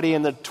we'll study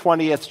in the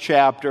 20th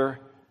chapter,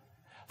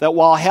 that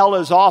while hell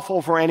is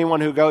awful for anyone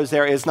who goes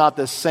there, it's not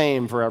the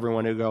same for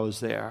everyone who goes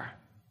there.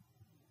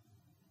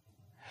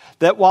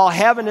 That while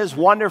heaven is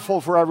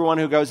wonderful for everyone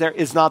who goes there,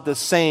 it's not the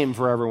same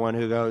for everyone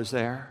who goes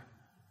there.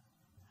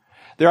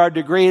 There are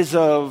degrees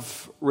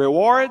of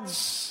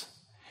rewards,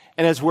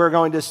 and as we're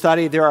going to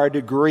study, there are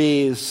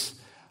degrees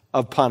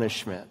of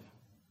punishment.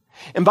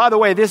 And by the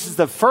way, this is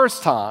the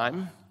first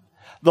time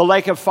the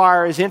lake of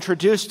fire is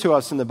introduced to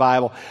us in the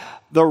Bible.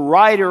 The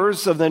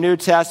writers of the New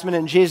Testament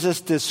and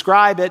Jesus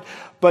describe it,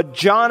 but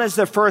John is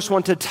the first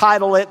one to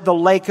title it the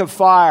lake of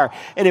fire.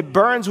 And it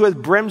burns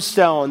with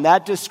brimstone.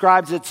 That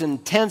describes its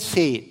intense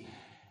heat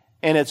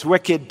and its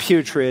wicked,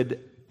 putrid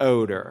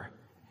odor.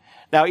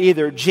 Now,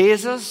 either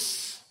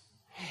Jesus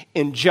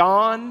and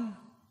John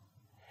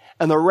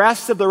and the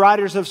rest of the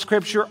writers of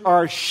Scripture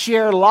are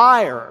sheer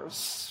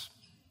liars,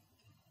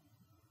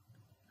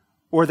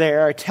 or they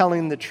are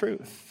telling the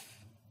truth.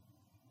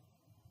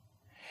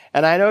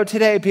 And I know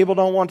today people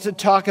don't want to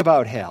talk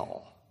about hell.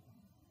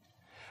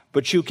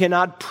 But you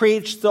cannot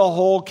preach the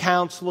whole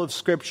counsel of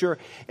Scripture,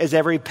 as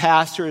every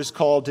pastor is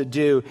called to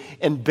do,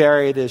 and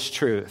bury this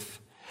truth.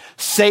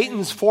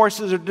 Satan's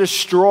forces are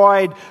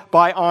destroyed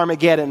by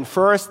Armageddon.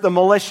 First, the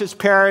malicious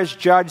perish,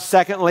 judged.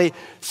 Secondly,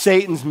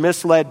 Satan's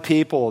misled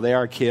people, they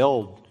are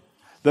killed.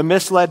 The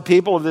misled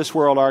people of this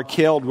world are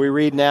killed. We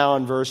read now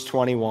in verse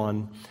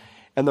 21.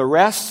 And the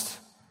rest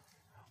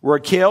were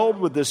killed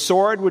with the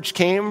sword which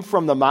came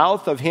from the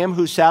mouth of him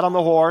who sat on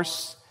the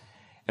horse,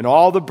 and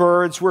all the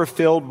birds were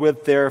filled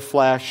with their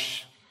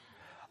flesh.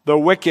 The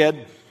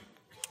wicked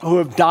who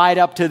have died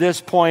up to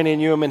this point in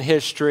human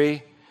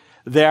history,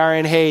 they are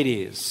in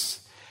Hades.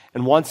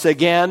 And once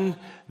again,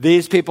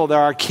 these people that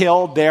are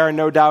killed, they are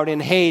no doubt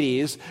in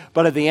Hades,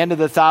 but at the end of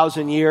the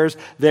 1,000 years,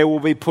 they will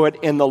be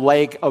put in the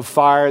lake of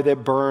fire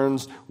that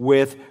burns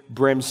with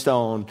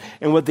brimstone.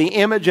 And with the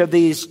image of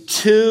these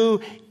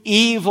two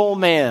evil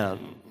men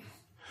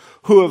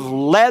who have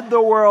led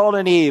the world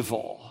in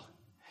evil,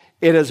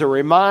 it is a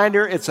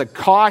reminder, it's a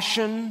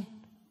caution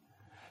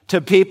to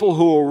people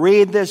who will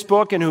read this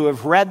book and who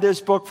have read this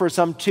book for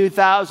some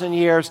 2,000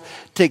 years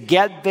to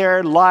get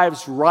their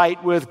lives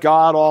right with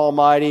God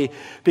Almighty,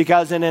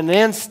 because in an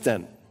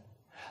instant,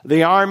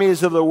 the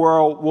armies of the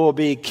world will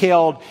be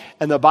killed,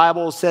 and the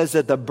Bible says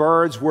that the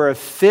birds were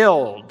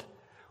filled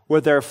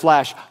with their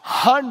flesh.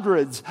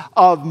 Hundreds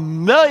of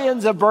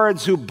millions of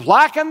birds who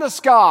blacken the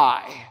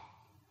sky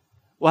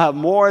will have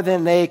more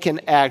than they can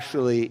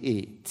actually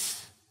eat.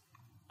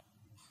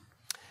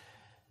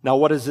 Now,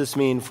 what does this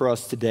mean for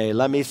us today?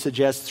 Let me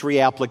suggest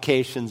 3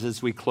 applications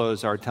as we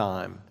close our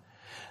time.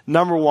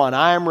 Number 1,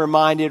 I am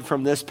reminded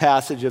from this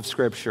passage of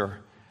Scripture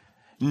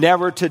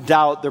never to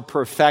doubt the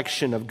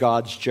perfection of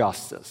God's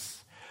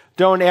justice.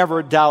 Don't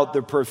ever doubt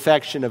the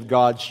perfection of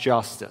God's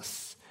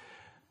justice.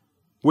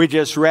 We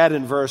just read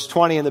in verse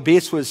 20, and the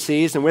beast was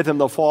seized, and with him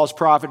the false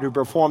prophet who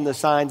performed the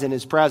signs in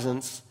his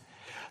presence.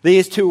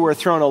 These two were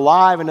thrown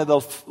alive into the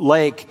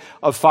lake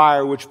of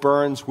fire which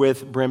burns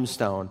with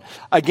brimstone.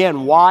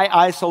 Again, why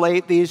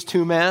isolate these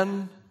two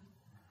men?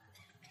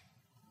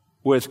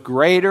 With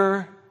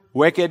greater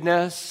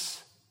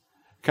wickedness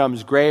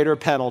comes greater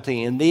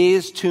penalty. And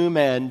these two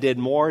men did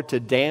more to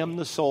damn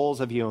the souls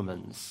of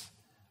humans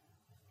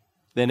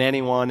than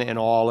anyone in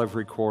all of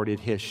recorded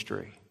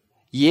history.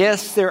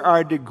 Yes, there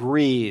are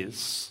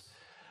degrees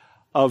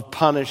of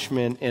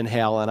punishment in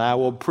hell, and I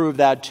will prove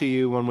that to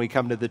you when we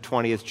come to the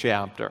 20th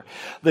chapter.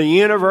 The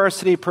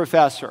university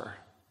professor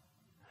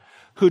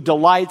who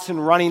delights in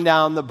running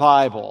down the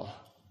Bible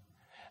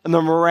and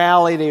the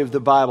morality of the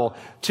Bible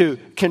to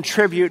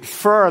contribute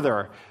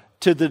further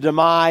to the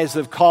demise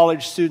of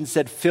college students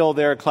that fill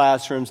their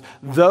classrooms,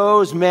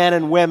 those men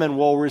and women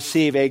will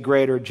receive a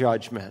greater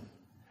judgment.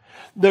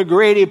 The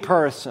greedy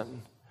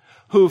person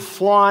who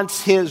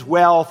flaunts his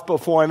wealth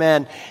before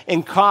men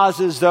and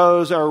causes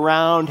those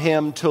around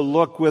him to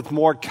look with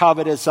more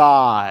covetous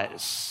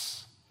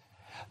eyes,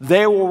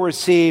 they will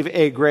receive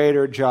a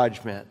greater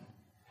judgment.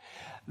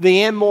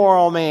 The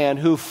immoral man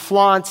who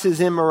flaunts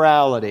his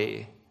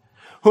immorality,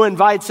 who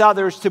invites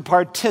others to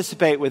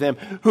participate with him,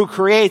 who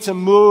creates a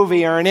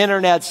movie or an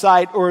internet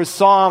site or a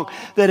song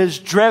that is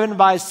driven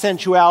by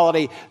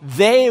sensuality,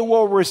 they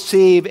will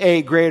receive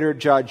a greater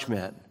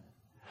judgment.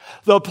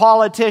 The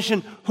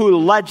politician who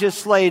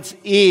legislates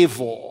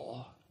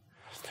evil,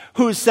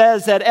 who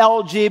says that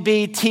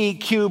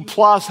LGBTQ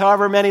plus,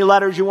 however many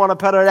letters you want to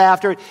put it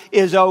after,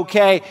 is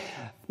okay,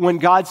 when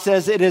God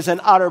says it is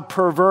an utter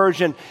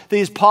perversion.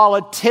 These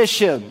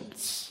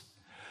politicians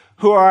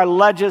who are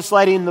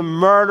legislating the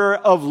murder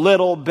of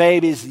little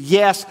babies,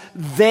 yes,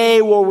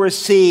 they will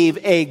receive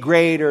a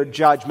greater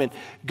judgment.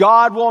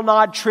 God will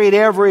not treat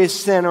every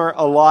sinner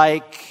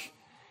alike.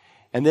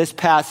 And this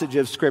passage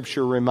of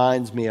Scripture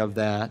reminds me of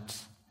that.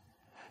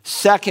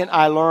 Second,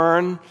 I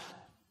learn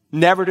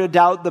never to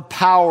doubt the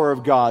power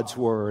of God's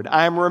Word.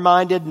 I am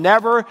reminded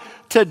never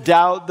to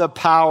doubt the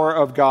power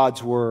of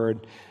God's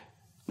Word.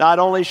 Not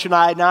only should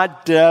I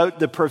not doubt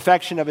the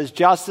perfection of His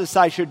justice,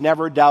 I should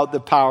never doubt the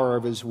power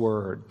of His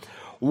Word.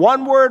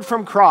 One word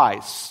from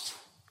Christ,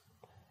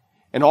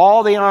 and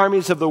all the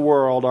armies of the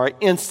world are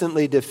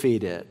instantly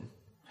defeated.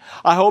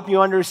 I hope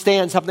you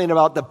understand something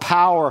about the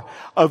power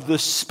of the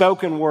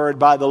spoken word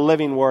by the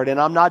living word. And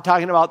I'm not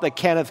talking about the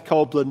Kenneth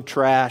Copeland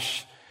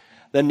trash,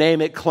 the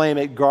name it, claim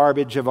it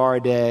garbage of our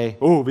day.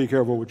 Oh, be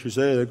careful what you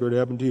say. That could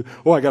happen to you.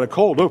 Oh, I got a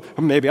cold. Oh,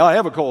 maybe I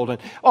have a cold. And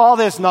all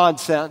this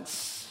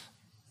nonsense.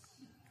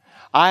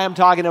 I am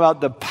talking about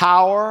the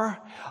power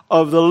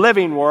of the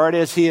living word,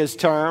 as he is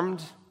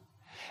termed,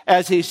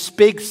 as he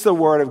speaks the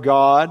word of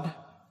God.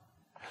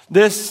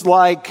 This,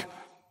 like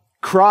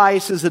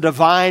Christ, is a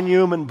divine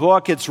human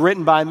book. It's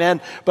written by men,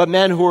 but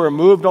men who are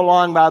moved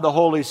along by the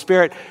Holy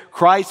Spirit.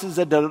 Christ is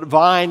a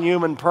divine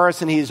human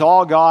person. He's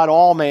all God,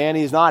 all man.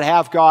 He's not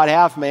half God,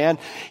 half man.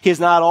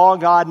 He's not all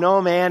God,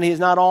 no man. He's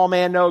not all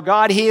man, no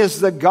God. He is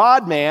the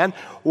God-man,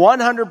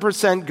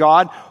 100%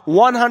 God,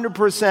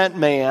 100%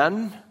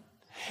 man.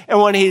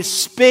 And when he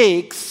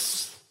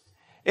speaks,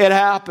 it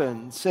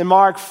happens. In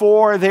Mark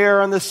 4,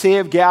 there on the Sea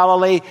of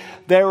Galilee,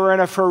 they were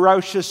in a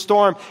ferocious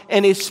storm.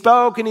 And he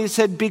spoke and he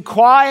said, "Be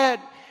quiet."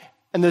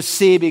 And the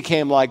sea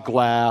became like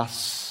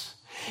glass.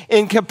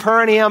 In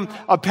Capernaum,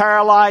 a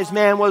paralyzed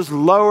man was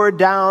lowered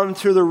down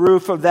through the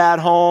roof of that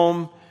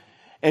home.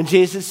 And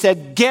Jesus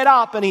said, "Get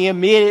up." And he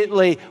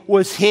immediately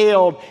was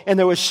healed. And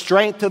there was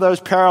strength to those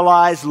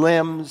paralyzed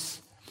limbs.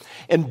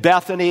 In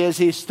Bethany, as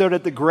he stood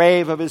at the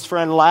grave of his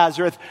friend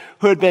Lazarus,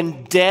 who had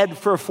been dead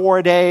for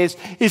 4 days,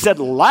 he said,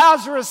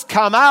 "Lazarus,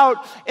 come out."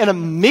 And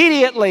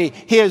immediately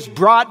he is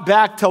brought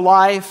back to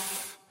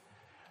life.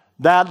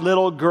 That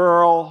little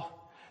girl,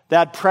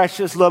 that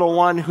precious little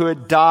one who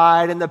had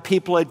died, and the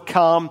people had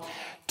come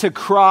to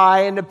cry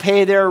and to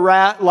pay their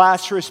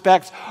last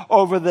respects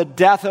over the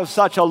death of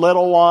such a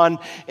little one.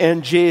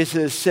 And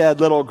Jesus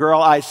said, "Little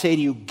girl, I say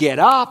to you, get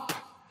up."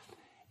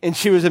 And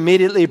she was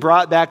immediately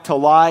brought back to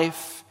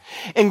life.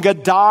 In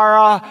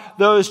Gadara,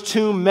 those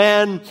two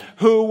men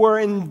who were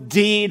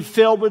indeed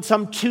filled with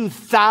some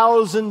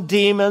 2,000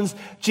 demons,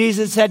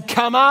 Jesus said,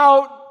 "Come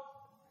out."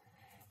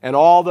 And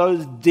all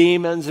those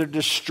demons are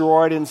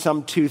destroyed in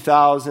some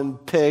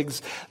 2,000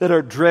 pigs that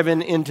are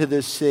driven into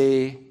the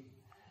sea.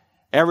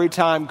 Every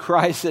time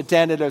Christ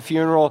attended a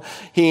funeral,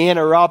 he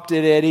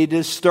interrupted it. He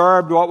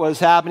disturbed what was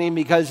happening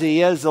because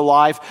he is the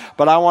life.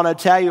 But I want to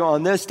tell you,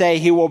 on this day,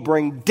 he will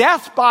bring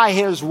death by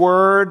his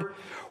word.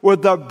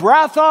 With the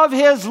breath of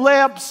his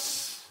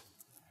lips,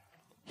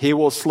 he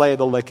will slay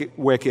the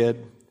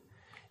wicked.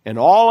 And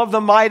all of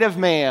the might of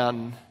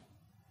man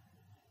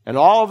and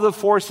all of the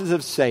forces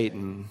of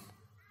Satan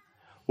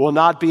will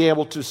not be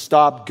able to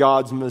stop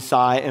God's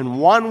Messiah. In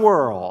one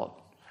world,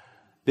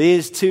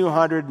 these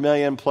 200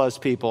 million plus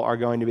people are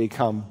going to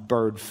become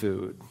bird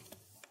food.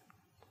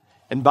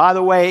 And by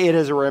the way, it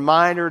is a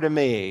reminder to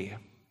me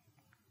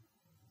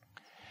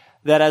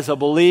that as a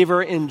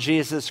believer in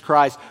Jesus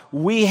Christ,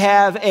 we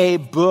have a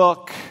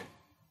book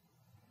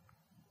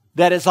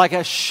that is like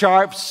a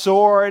sharp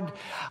sword.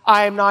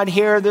 I am not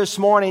here this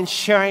morning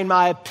sharing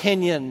my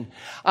opinion.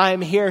 I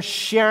am here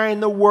sharing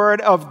the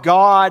word of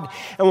God.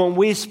 And when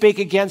we speak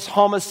against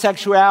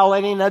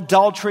homosexuality and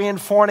adultery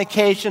and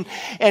fornication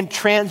and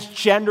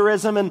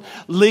transgenderism and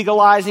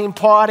legalizing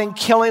pot and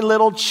killing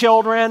little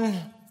children,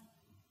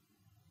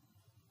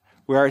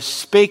 We are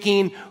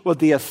speaking with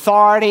the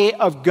authority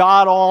of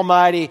God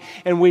Almighty,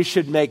 and we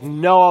should make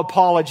no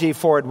apology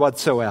for it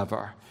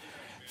whatsoever.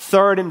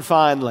 Third and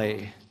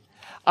finally,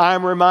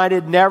 I'm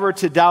reminded never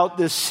to doubt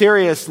the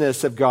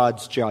seriousness of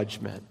God's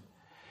judgment.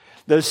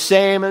 The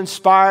same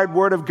inspired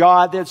Word of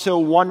God that so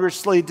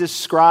wondrously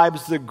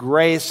describes the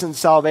grace and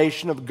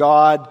salvation of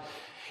God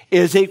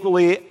is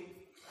equally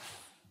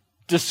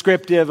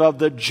descriptive of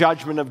the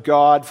judgment of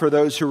God for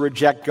those who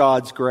reject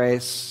God's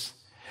grace.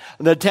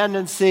 The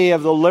tendency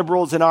of the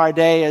liberals in our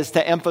day is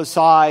to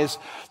emphasize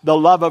the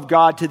love of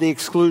God to the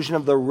exclusion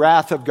of the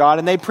wrath of God,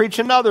 and they preach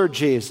another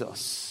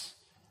Jesus.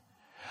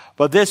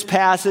 But this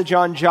passage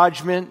on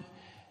judgment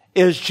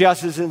is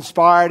just as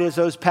inspired as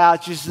those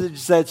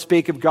passages that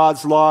speak of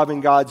God's love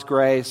and God's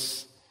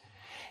grace.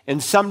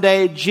 And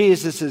someday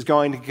Jesus is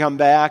going to come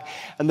back,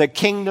 and the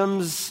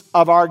kingdoms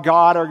of our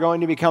God are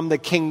going to become the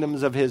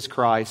kingdoms of His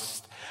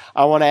Christ.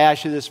 I want to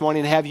ask you this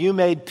morning, have you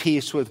made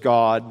peace with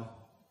God?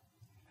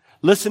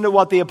 Listen to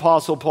what the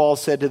Apostle Paul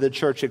said to the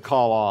church at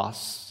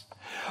Colossus.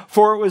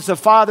 For it was the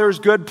Father's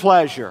good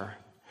pleasure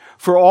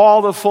for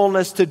all the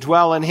fullness to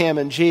dwell in Him,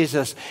 in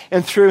Jesus,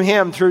 and through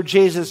Him, through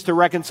Jesus, to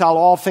reconcile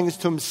all things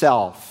to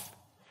Himself.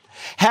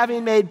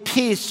 Having made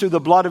peace through the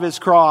blood of His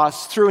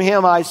cross, through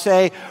Him, I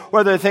say,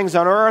 whether things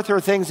on earth or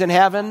things in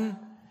heaven.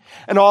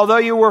 And although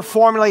you were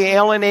formerly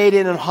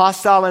alienated and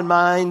hostile in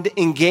mind,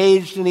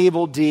 engaged in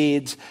evil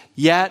deeds,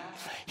 yet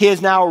He has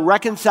now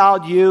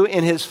reconciled you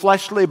in His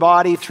fleshly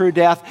body through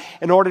death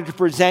in order to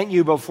present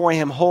you before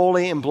Him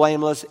holy and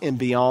blameless and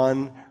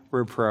beyond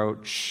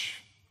reproach.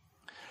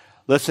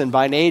 Listen,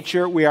 by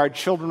nature, we are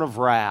children of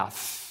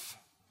wrath.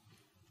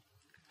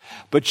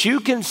 But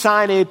you can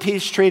sign a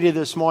peace treaty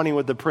this morning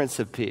with the Prince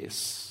of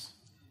Peace.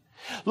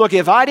 Look,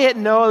 if I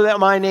didn't know that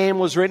my name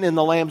was written in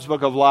the Lamb's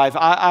Book of Life,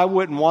 I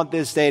wouldn't want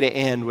this day to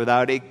end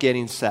without it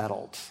getting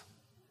settled.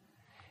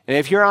 And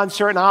if you're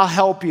uncertain, I'll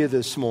help you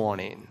this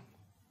morning.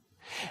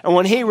 And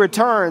when He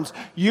returns,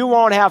 you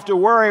won't have to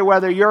worry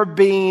whether you're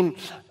being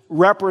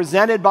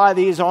represented by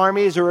these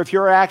armies or if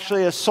you're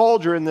actually a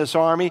soldier in this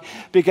army,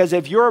 because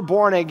if you're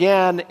born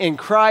again and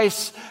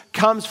Christ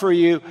comes for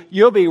you,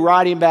 you'll be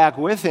riding back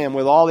with Him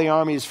with all the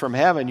armies from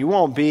heaven. You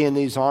won't be in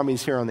these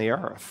armies here on the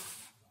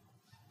earth.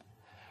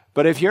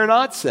 But if you're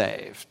not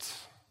saved,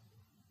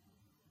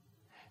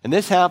 and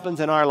this happens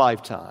in our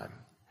lifetime,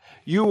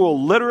 you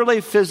will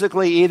literally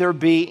physically either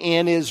be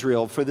in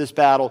Israel for this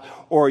battle,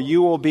 or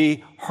you will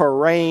be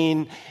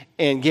hurraying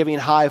and giving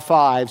high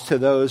fives to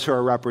those who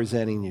are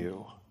representing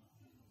you.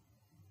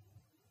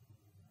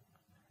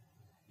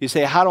 You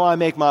say, how do I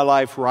make my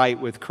life right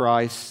with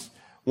Christ?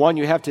 One,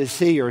 you have to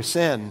see your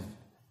sin.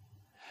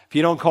 If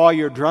you don't call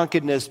your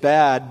drunkenness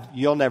bad,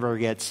 you'll never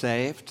get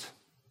saved.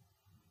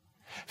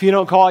 If you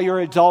don't call your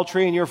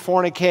adultery and your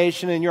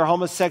fornication and your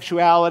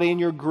homosexuality and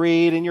your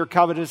greed and your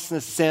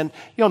covetousness sin,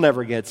 you'll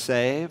never get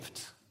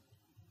saved.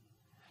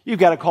 You've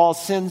got to call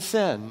sin,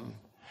 sin.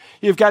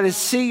 You've got to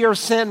see your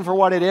sin for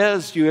what it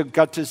is. You've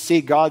got to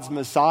see God's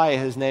Messiah.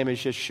 His name is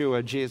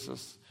Yeshua,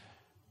 Jesus.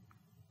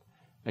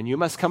 And you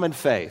must come in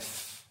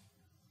faith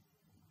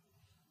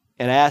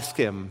and ask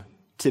Him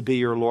to be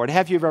your Lord.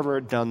 Have you ever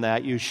done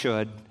that? You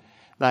should.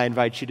 And I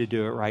invite you to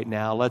do it right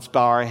now. Let's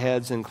bow our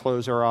heads and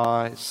close our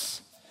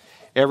eyes.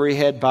 Every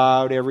head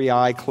bowed, every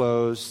eye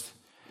closed.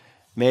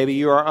 Maybe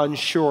you are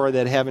unsure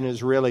that heaven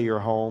is really your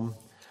home.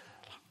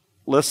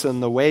 Listen,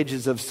 the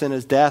wages of sin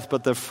is death,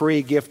 but the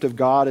free gift of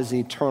God is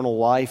eternal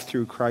life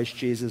through Christ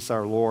Jesus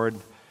our Lord.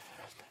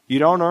 You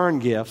don't earn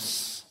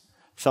gifts.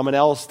 Someone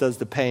else does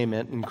the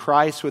payment. And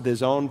Christ, with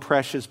His own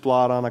precious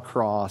blood on a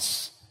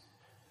cross,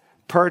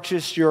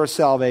 purchased your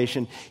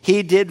salvation.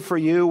 He did for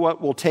you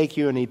what will take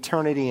you an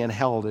eternity in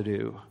hell to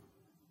do.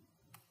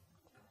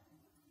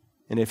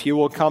 And if you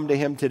will come to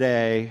Him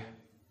today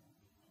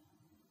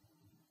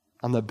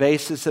on the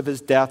basis of His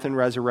death and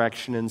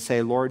resurrection and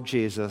say, Lord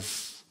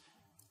Jesus,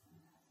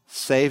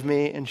 save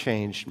me and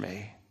change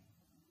me,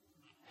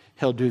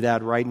 He'll do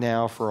that right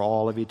now for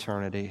all of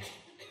eternity.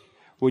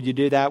 Would you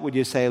do that? Would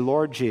you say,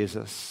 Lord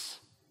Jesus,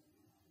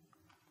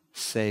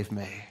 save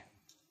me?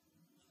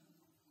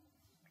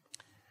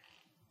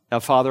 Now,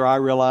 Father, I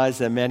realize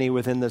that many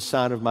within the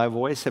sound of my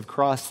voice have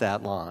crossed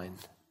that line.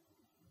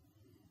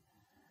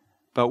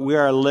 But we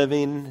are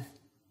living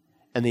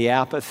in the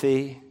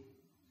apathy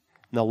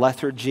and the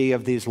lethargy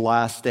of these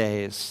last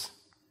days.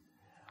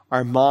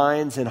 Our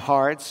minds and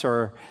hearts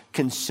are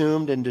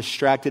consumed and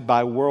distracted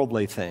by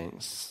worldly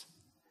things.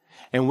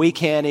 And we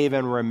can't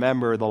even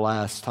remember the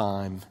last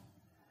time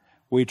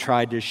we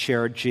tried to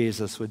share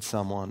Jesus with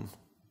someone.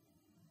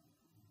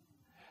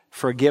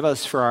 Forgive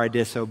us for our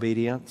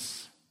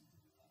disobedience.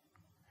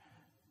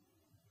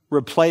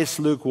 Replace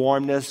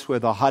lukewarmness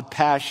with a hot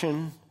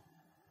passion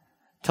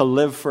to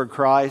live for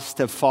Christ,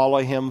 to follow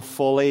Him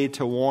fully,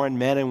 to warn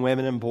men and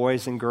women and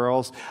boys and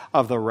girls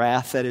of the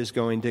wrath that is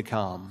going to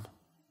come.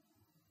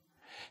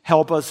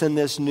 Help us in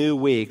this new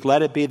week.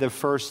 Let it be the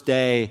first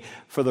day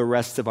for the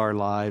rest of our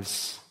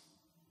lives.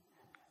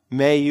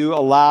 May You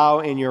allow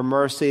in Your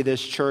mercy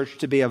this church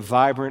to be a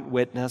vibrant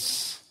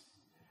witness.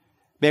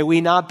 May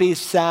we not be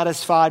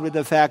satisfied with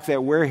the fact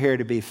that we're here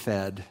to be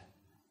fed,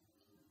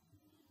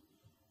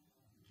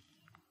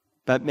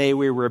 but may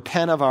we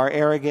repent of our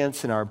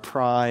arrogance and our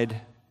pride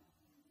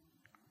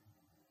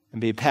and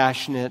be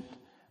passionate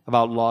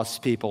about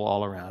lost people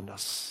all around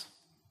us.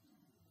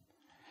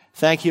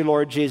 Thank you,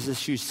 Lord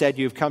Jesus. You said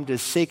you've come to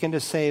seek and to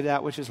save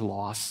that which is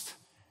lost.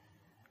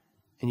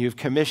 And you've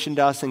commissioned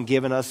us and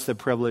given us the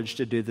privilege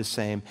to do the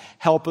same.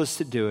 Help us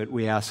to do it.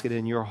 We ask it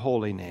in your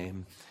holy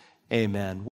name. Amen.